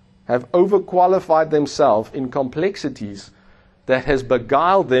have overqualified themselves in complexities that has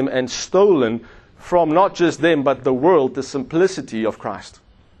beguiled them and stolen from not just them but the world the simplicity of Christ?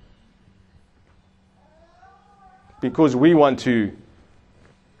 Because we want to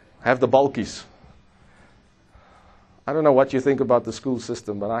have the bulkies. I don't know what you think about the school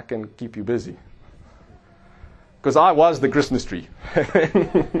system, but I can keep you busy. Because I was the Christmas tree.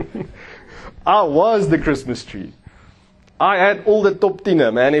 I was the Christmas tree. I had all the top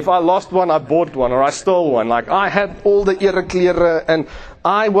 10, man. If I lost one, I bought one, or I stole one. Like, I had all the ereklere, and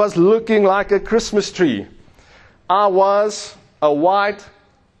I was looking like a Christmas tree. I was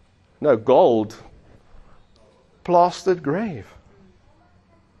a gold plastered grave.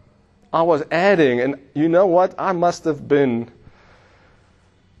 I was adding, and you know what? I must have been...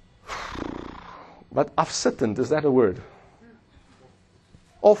 But afzittend, is that a word?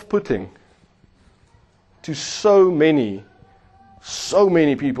 Off-putting to so many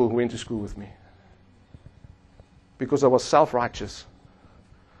people who went to school with me. Because I was self-righteous.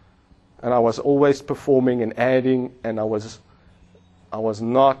 And I was always performing and adding, and I was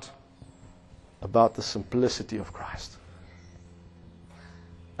not about the simplicity of Christ.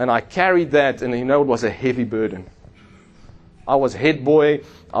 And I carried that, and it was a heavy burden. I was head boy,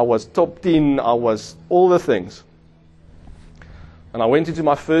 I was top 10, I was all the things. And I went into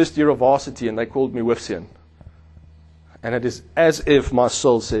my first year of varsity, and they called me Wifsian. And it is as if my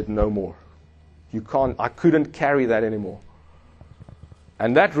soul said, no more. I couldn't carry that anymore.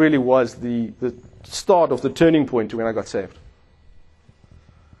 And that really was the start of the turning point to when I got saved.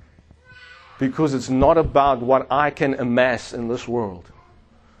 Because it's not about what I can amass in this world.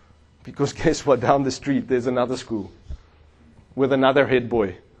 Because guess what? Down the street, there's another school with another head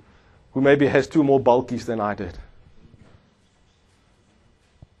boy who maybe has 2 more bulkies than I did.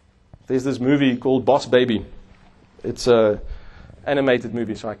 There's this movie called Boss Baby. It's an animated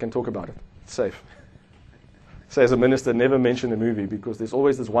movie, so I can talk about it. It's safe. So as a minister, never mention a movie, because there's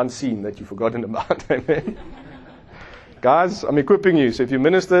always this one scene that you've forgotten about. Amen. Guys, I'm equipping you. So if you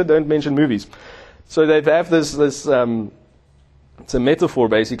minister, don't mention movies. So they have this it's a metaphor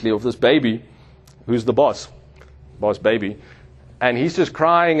basically of this baby who's the boss baby. And he's just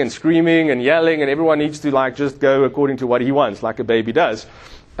crying and screaming and yelling, and everyone needs to just go according to what he wants, like a baby does.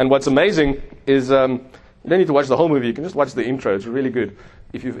 And what's amazing is you don't need to watch the whole movie. You can just watch the intro. It's really good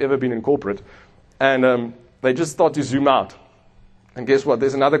if you've ever been in corporate. And they just start to zoom out. And guess what?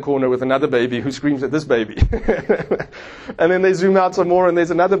 There's another corner with another baby who screams at this baby. And then they zoom out some more, and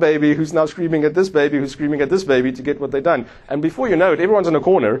there's another baby who's now screaming at this baby, who's screaming at this baby to get what they've done. And before you know it, everyone's in a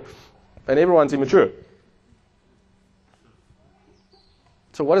corner, and everyone's immature.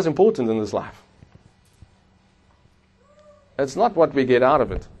 So what is important in this life? It's not what we get out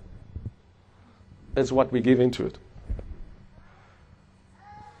of it. It's what we give into it.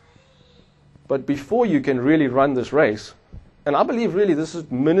 But before you can really run this race, and I believe really this is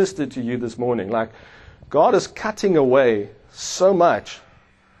ministered to you this morning, God is cutting away so much,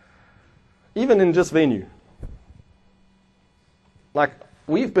 even in just venue.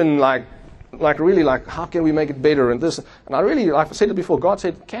 We've been really how can we make it better and this, and I really, I've said it before, God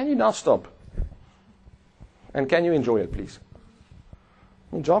said, can you now stop? And can you enjoy it, please?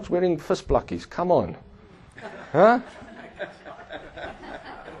 I mean, Job's wearing fist pluckies, come on. Huh?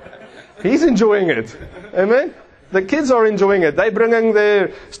 He's enjoying it. Amen? The kids are enjoying it. They're bringing their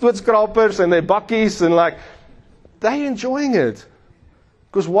stootskrapers and their bakkies, and they're enjoying it.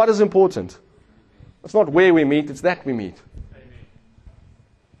 Because what is important? It's not where we meet, it's that we meet.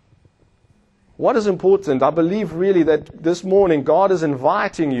 What is important? I believe really that this morning God is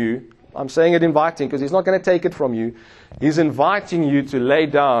inviting you. I'm saying it inviting because He's not going to take it from you. He's inviting you to lay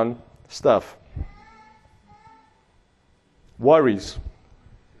down stuff. Worries.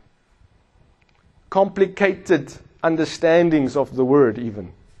 Complicated understandings of the word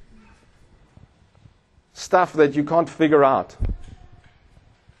even. Stuff that you can't figure out.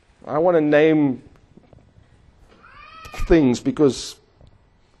 I want to name things because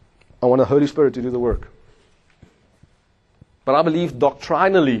I want the Holy Spirit to do the work. But I believe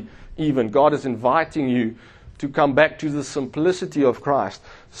doctrinally even, God is inviting you to come back to the simplicity of Christ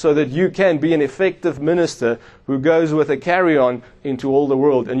so that you can be an effective minister who goes with a carry-on into all the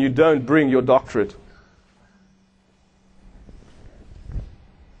world and you don't bring your doctorate.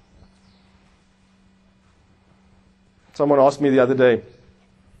 Someone asked me the other day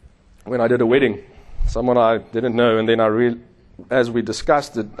when I did a wedding, someone I didn't know, and then as we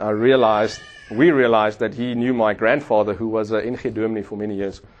discussed it, we realized that he knew my grandfather, who was an NG Dominee for many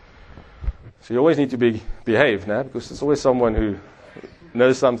years. So you always need to behave now, because there's always someone who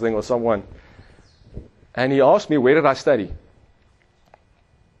knows something or someone. And he asked me, where did I study?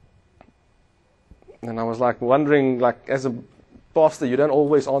 And I was wondering, as a pastor, you don't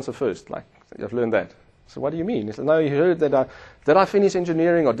always answer first. I've learned that. So what do you mean? He said, no, you heard that did I finish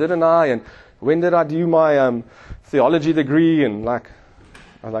engineering or didn't I? And when did I do my theology degree? And I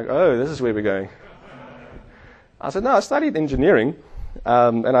was like, oh, this is where we're going. I said, no, I studied engineering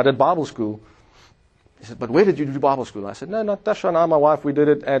and I did Bible school. He said, but where did you do Bible school? I said, no, Natasha and I, my wife, we did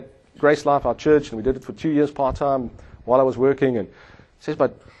it at GraceLife, our church, and we did it for 2 years part-time while I was working. And he says,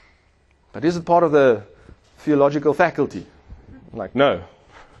 but is it part of the theological faculty? I'm like, no.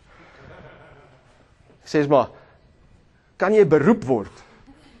 He says, maar, kan jy beroep word?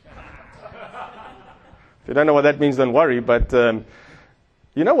 If you don't know what that means, don't worry, but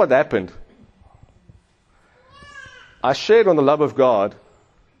you know what happened? I shared on the love of God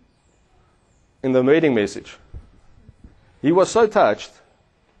in the wedding message. He was so touched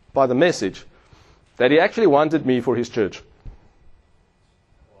by the message that he actually wanted me for his church.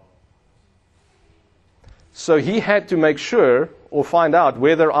 So he had to make sure or find out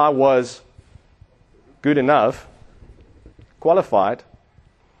whether I was good enough, qualified,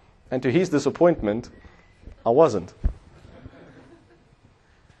 and to his disappointment, I wasn't.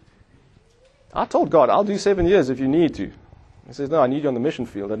 I told God, I'll do 7 years if you need to. He says, no, I need you on the mission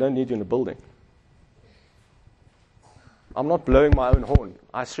field. I don't need you in the building. I'm not blowing my own horn.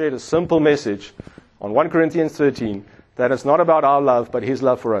 I shared a simple message on 1 Corinthians 13 that it's not about our love, but his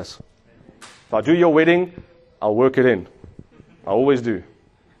love for us. If I do your wedding, I'll work it in. I always do.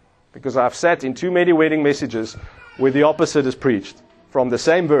 Because I've sat in too many wedding messages where the opposite is preached from the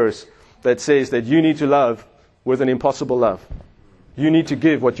same verse that says that you need to love with an impossible love. You need to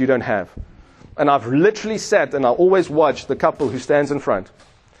give what you don't have. And I've literally sat and I always watch the couple who stands in front.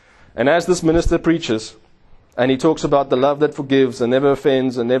 And as this minister preaches, and he talks about the love that forgives and never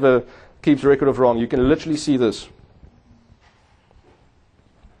offends and never keeps record of wrong, you can literally see this.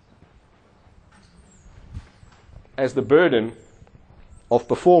 As the burden of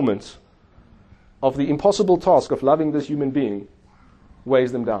performance, of the impossible task of loving this human being,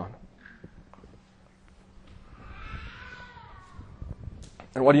 weighs them down.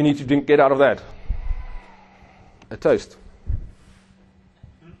 And what do you need to get out of that? A toast.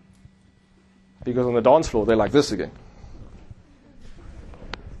 Because on the dance floor, they're like this again.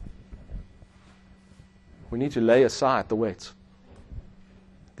 We need to lay aside the weights,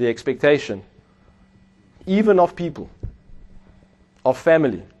 the expectation, even of people, of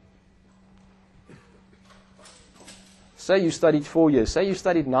family. Say you studied 4 years, say you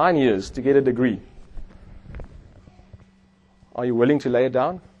studied 9 years to get a degree. Are you willing to lay it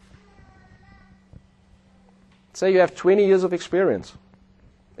down? Say you have 20 years of experience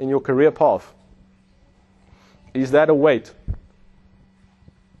in your career path. Is that a weight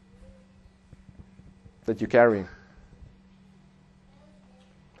that you're carrying?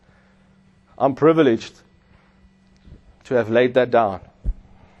 I'm privileged to have laid that down.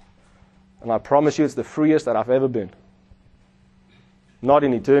 And I promise you it's the freest that I've ever been. Not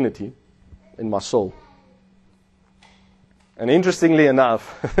in eternity, in my soul. And interestingly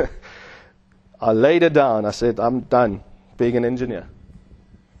enough, I laid it down. I said, I'm done being an engineer.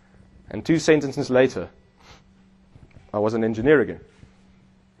 And 2 sentences later, I was an engineer again.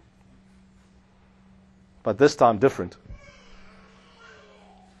 But this time different.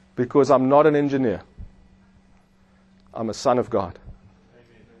 Because I'm not an engineer. I'm a son of God.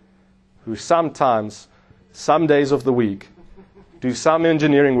 Who sometimes, some days of the week, do some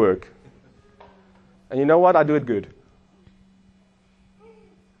engineering work. And you know what? I do it good.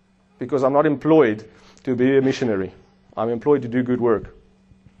 Because I'm not employed to be a missionary. I'm employed to do good work.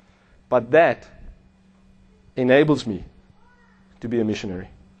 But that enables me to be a missionary.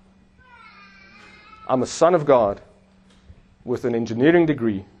 I'm a son of God with an engineering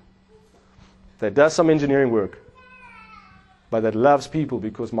degree that does some engineering work but that loves people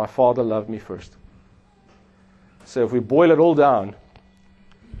because my Father loved me first. So if we boil it all down,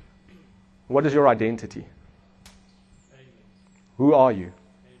 what is your identity? Who are you?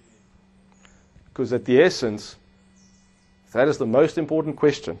 Because at the essence, that is the most important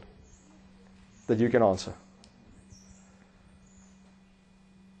question that you can answer.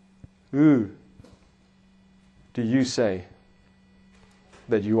 Who do you say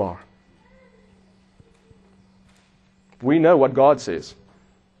that you are? We know what God says.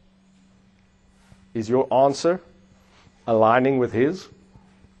 Is your answer aligning with His?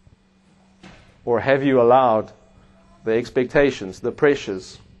 Or have you allowed the expectations, the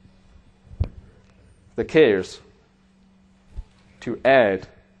pressures, the cares to add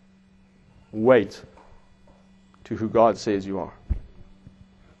weight to who God says you are?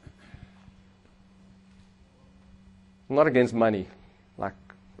 I'm not against money. Like,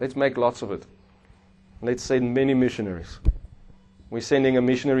 let's make lots of it. Let's send many missionaries. We're sending a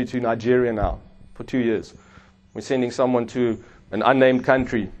missionary to Nigeria now for 2 years. We're sending someone to an unnamed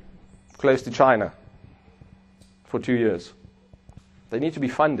country close to China for 2 years. They need to be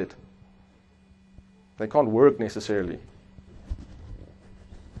funded. They can't work necessarily.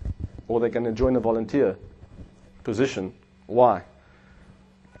 Or they're going to join a volunteer position. Why?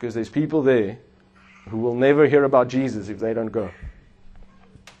 Because there's people there who will never hear about Jesus if they don't go.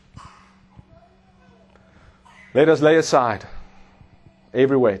 Let us lay aside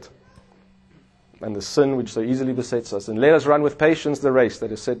every weight and the sin which so easily besets us, and let us run with patience the race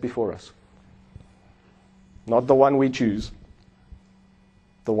that is set before us. Not the one we choose,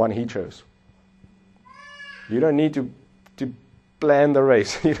 the one He chose. You don't need to plan the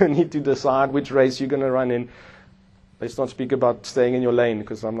race. You don't need to decide which race you're going to run in. Let's not speak about staying in your lane,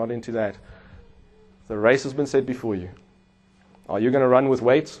 because I'm not into that. The race has been set before you. Are you going to run with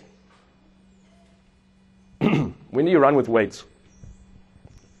weights? When do you run with weights?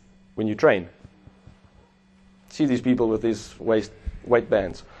 When you train. See these people with these weight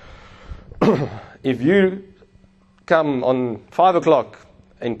bands. If you come on 5 o'clock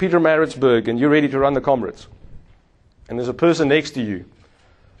in Pietermaritzburg and you're ready to run the Comrades, and there's a person next to you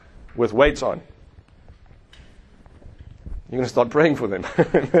with weights on, you're going to start praying for them.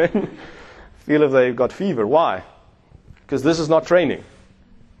 Feel if they've got fever. Why? Because this is not training.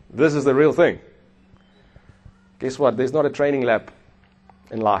 This is the real thing. Guess what? There's not a training lab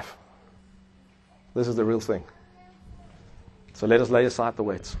in life. This is the real thing. So let us lay aside the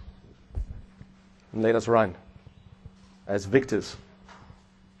weights. And let us run as victors,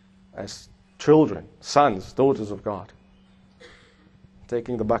 as children, sons, daughters of God.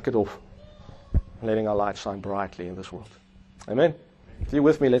 Taking the bucket off and letting our light shine brightly in this world. Amen? If you're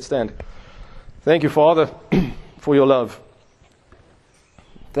with me, let's stand. Thank you, Father, for your love.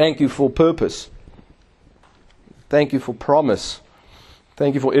 Thank you for purpose. Thank you for promise.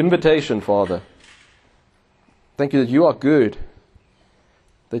 Thank you for invitation, Father. Thank you that you are good,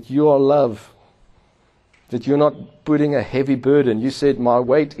 that you are love, that you're not putting a heavy burden. You said, my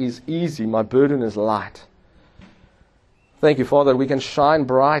weight is easy, my burden is light. Thank you, Father, that we can shine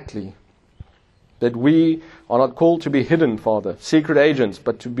brightly, that we are not called to be hidden, Father, secret agents,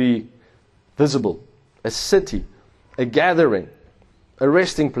 but to be visible, a city, a gathering, a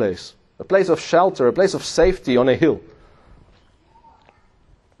resting place, a place of shelter, a place of safety on a hill.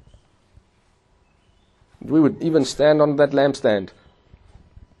 We would even stand on that lampstand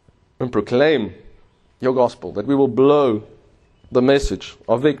and proclaim your gospel, that we will blow the message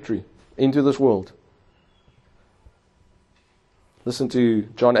of victory into this world. Listen to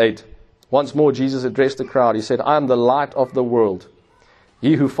John 8. Once more, Jesus addressed the crowd. He said, I am the light of the world.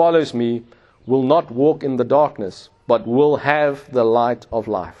 He who follows me will not walk in the darkness, but will have the light of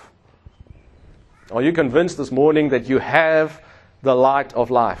life. Are you convinced this morning that you have the light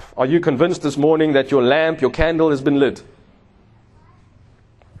of life? Are you convinced this morning that your lamp, your candle has been lit?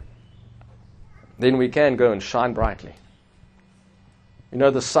 Then we can go and shine brightly. You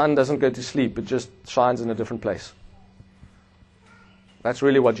know, the sun doesn't go to sleep, it just shines in a different place. That's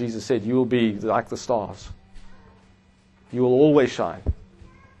really what Jesus said. You will be like the stars. You will always shine.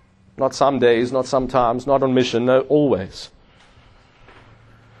 Not some days, not sometimes, not on mission, no, always.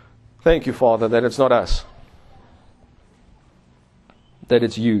 Thank you, Father, that it's not us, that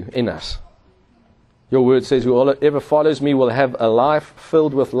it's you in us. Your word says, whoever follows me will have a life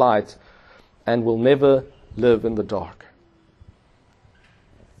filled with light and will never live in the dark.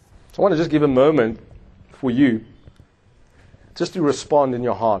 So I want to just give a moment for you just to respond in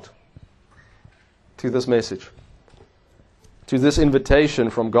your heart to this message, to this invitation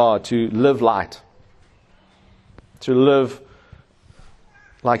from God to live light, to live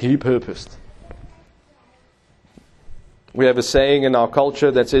like He purposed. We have a saying in our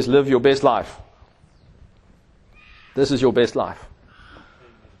culture that says, live your best life. This is your best life.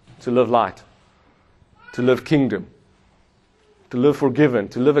 To live light. To live kingdom. To live forgiven.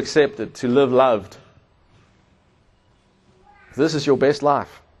 To live accepted. To live loved. This is your best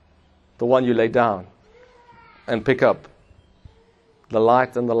life. The one you lay down and pick up. The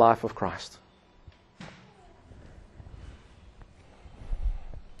light and the life of Christ.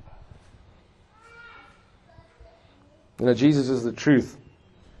 You know, Jesus is the truth,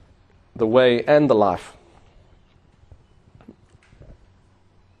 the way, and the life.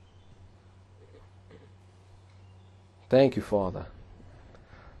 Thank you, Father,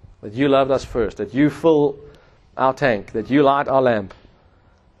 that you loved us first, that you fill our tank, that you light our lamp.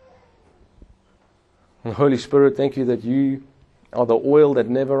 And Holy Spirit, thank you that you are the oil that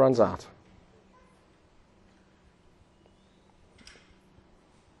never runs out.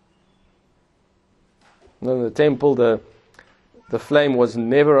 In the temple, the flame was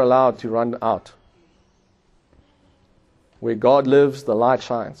never allowed to run out. Where God lives, the light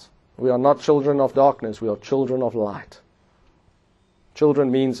shines. We are not children of darkness, we are children of light.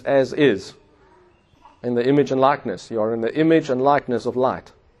 Children means as is. In the image and likeness. You are in the image and likeness of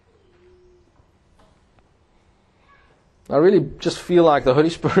light. I really just feel like the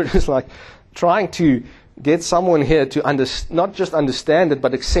Holy Spirit is like trying to get someone here to not just understand it,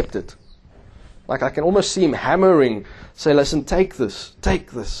 but accept it. Like I can almost see him hammering, say, listen, take this,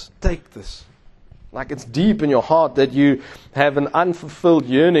 take this, take this. Like it's deep in your heart that you have an unfulfilled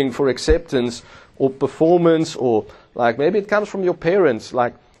yearning for acceptance or performance, or like maybe it comes from your parents,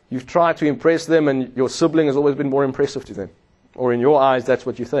 like you've tried to impress them and your sibling has always been more impressive to them. Or in your eyes, that's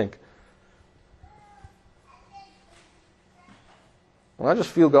what you think. And I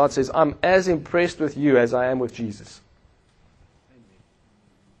just feel God says, I'm as impressed with you as I am with Jesus.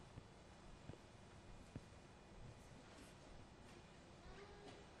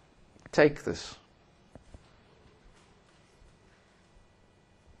 Take this.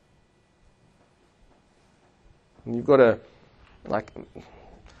 And you've got to, like,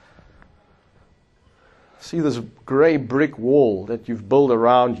 see this grey brick wall that you've built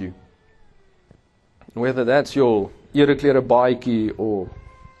around you. Whether that's your Ereklere baadjie or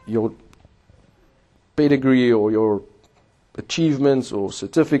your pedigree or your achievements or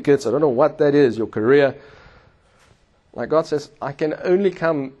certificates, I don't know what that is, your career. Like God says, I can only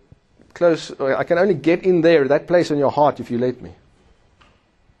come close, I can only get in there, that place in your heart, if you let me.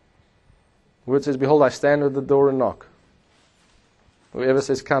 The word says, behold, I stand at the door and knock. Whoever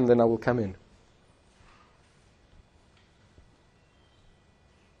says, come, then I will come in.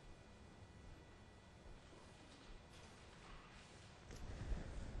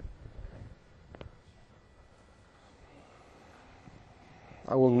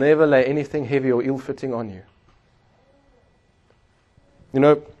 I will never lay anything heavy or ill-fitting on you. You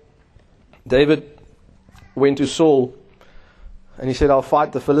know, David went to Saul and he said, I'll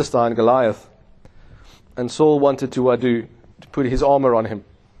fight the Philistine Goliath. And Saul wanted to do? To put his armor on him.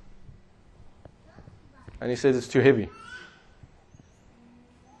 And he said, it's too heavy.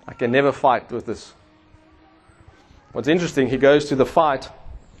 I can never fight with this. What's interesting, he goes to the fight.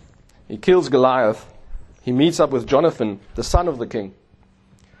 He kills Goliath. He meets up with Jonathan, the son of the king.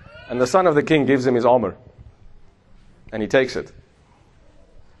 And the son of the king gives him his armor. And he takes it.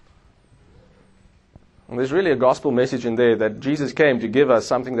 And there's really a gospel message in there that Jesus came to give us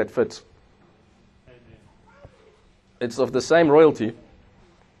something that fits. It's of the same royalty,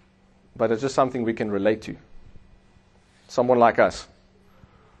 but it's just something we can relate to. Someone like us.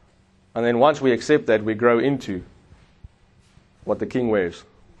 And then once we accept that, we grow into what the king wears.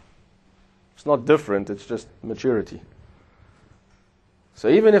 It's not different, it's just maturity. So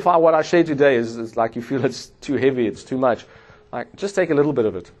even if what I share today is like you feel it's too heavy, it's too much, like just take a little bit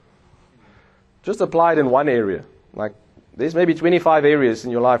of it. Just apply it in one area. Like there's maybe 25 areas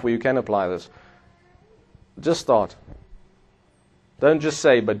in your life where you can apply this. Just start. Don't just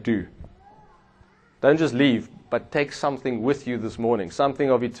say, but do. Don't just leave, but take something with you this morning,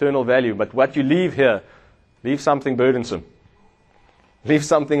 something of eternal value. But what you leave here, leave something burdensome. Leave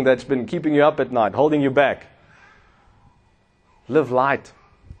something that's been keeping you up at night, holding you back. Live light.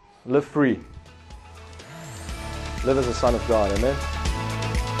 Live free. Live as a son of God. Amen.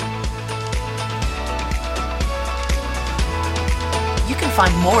 You can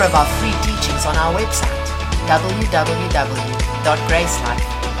find more of our free teachings on our website,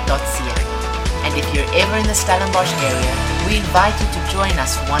 www.gracelife.ca. And if you're ever in the Stellenbosch area, we invite you to join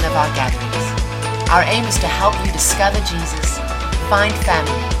us for one of our gatherings. Our aim is to help you discover Jesus, find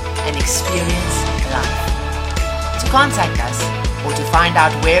family, and experience life. To contact us or to find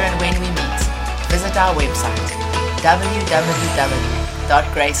out where and when we meet, visit our website,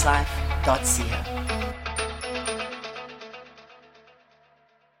 www.gracelife.co.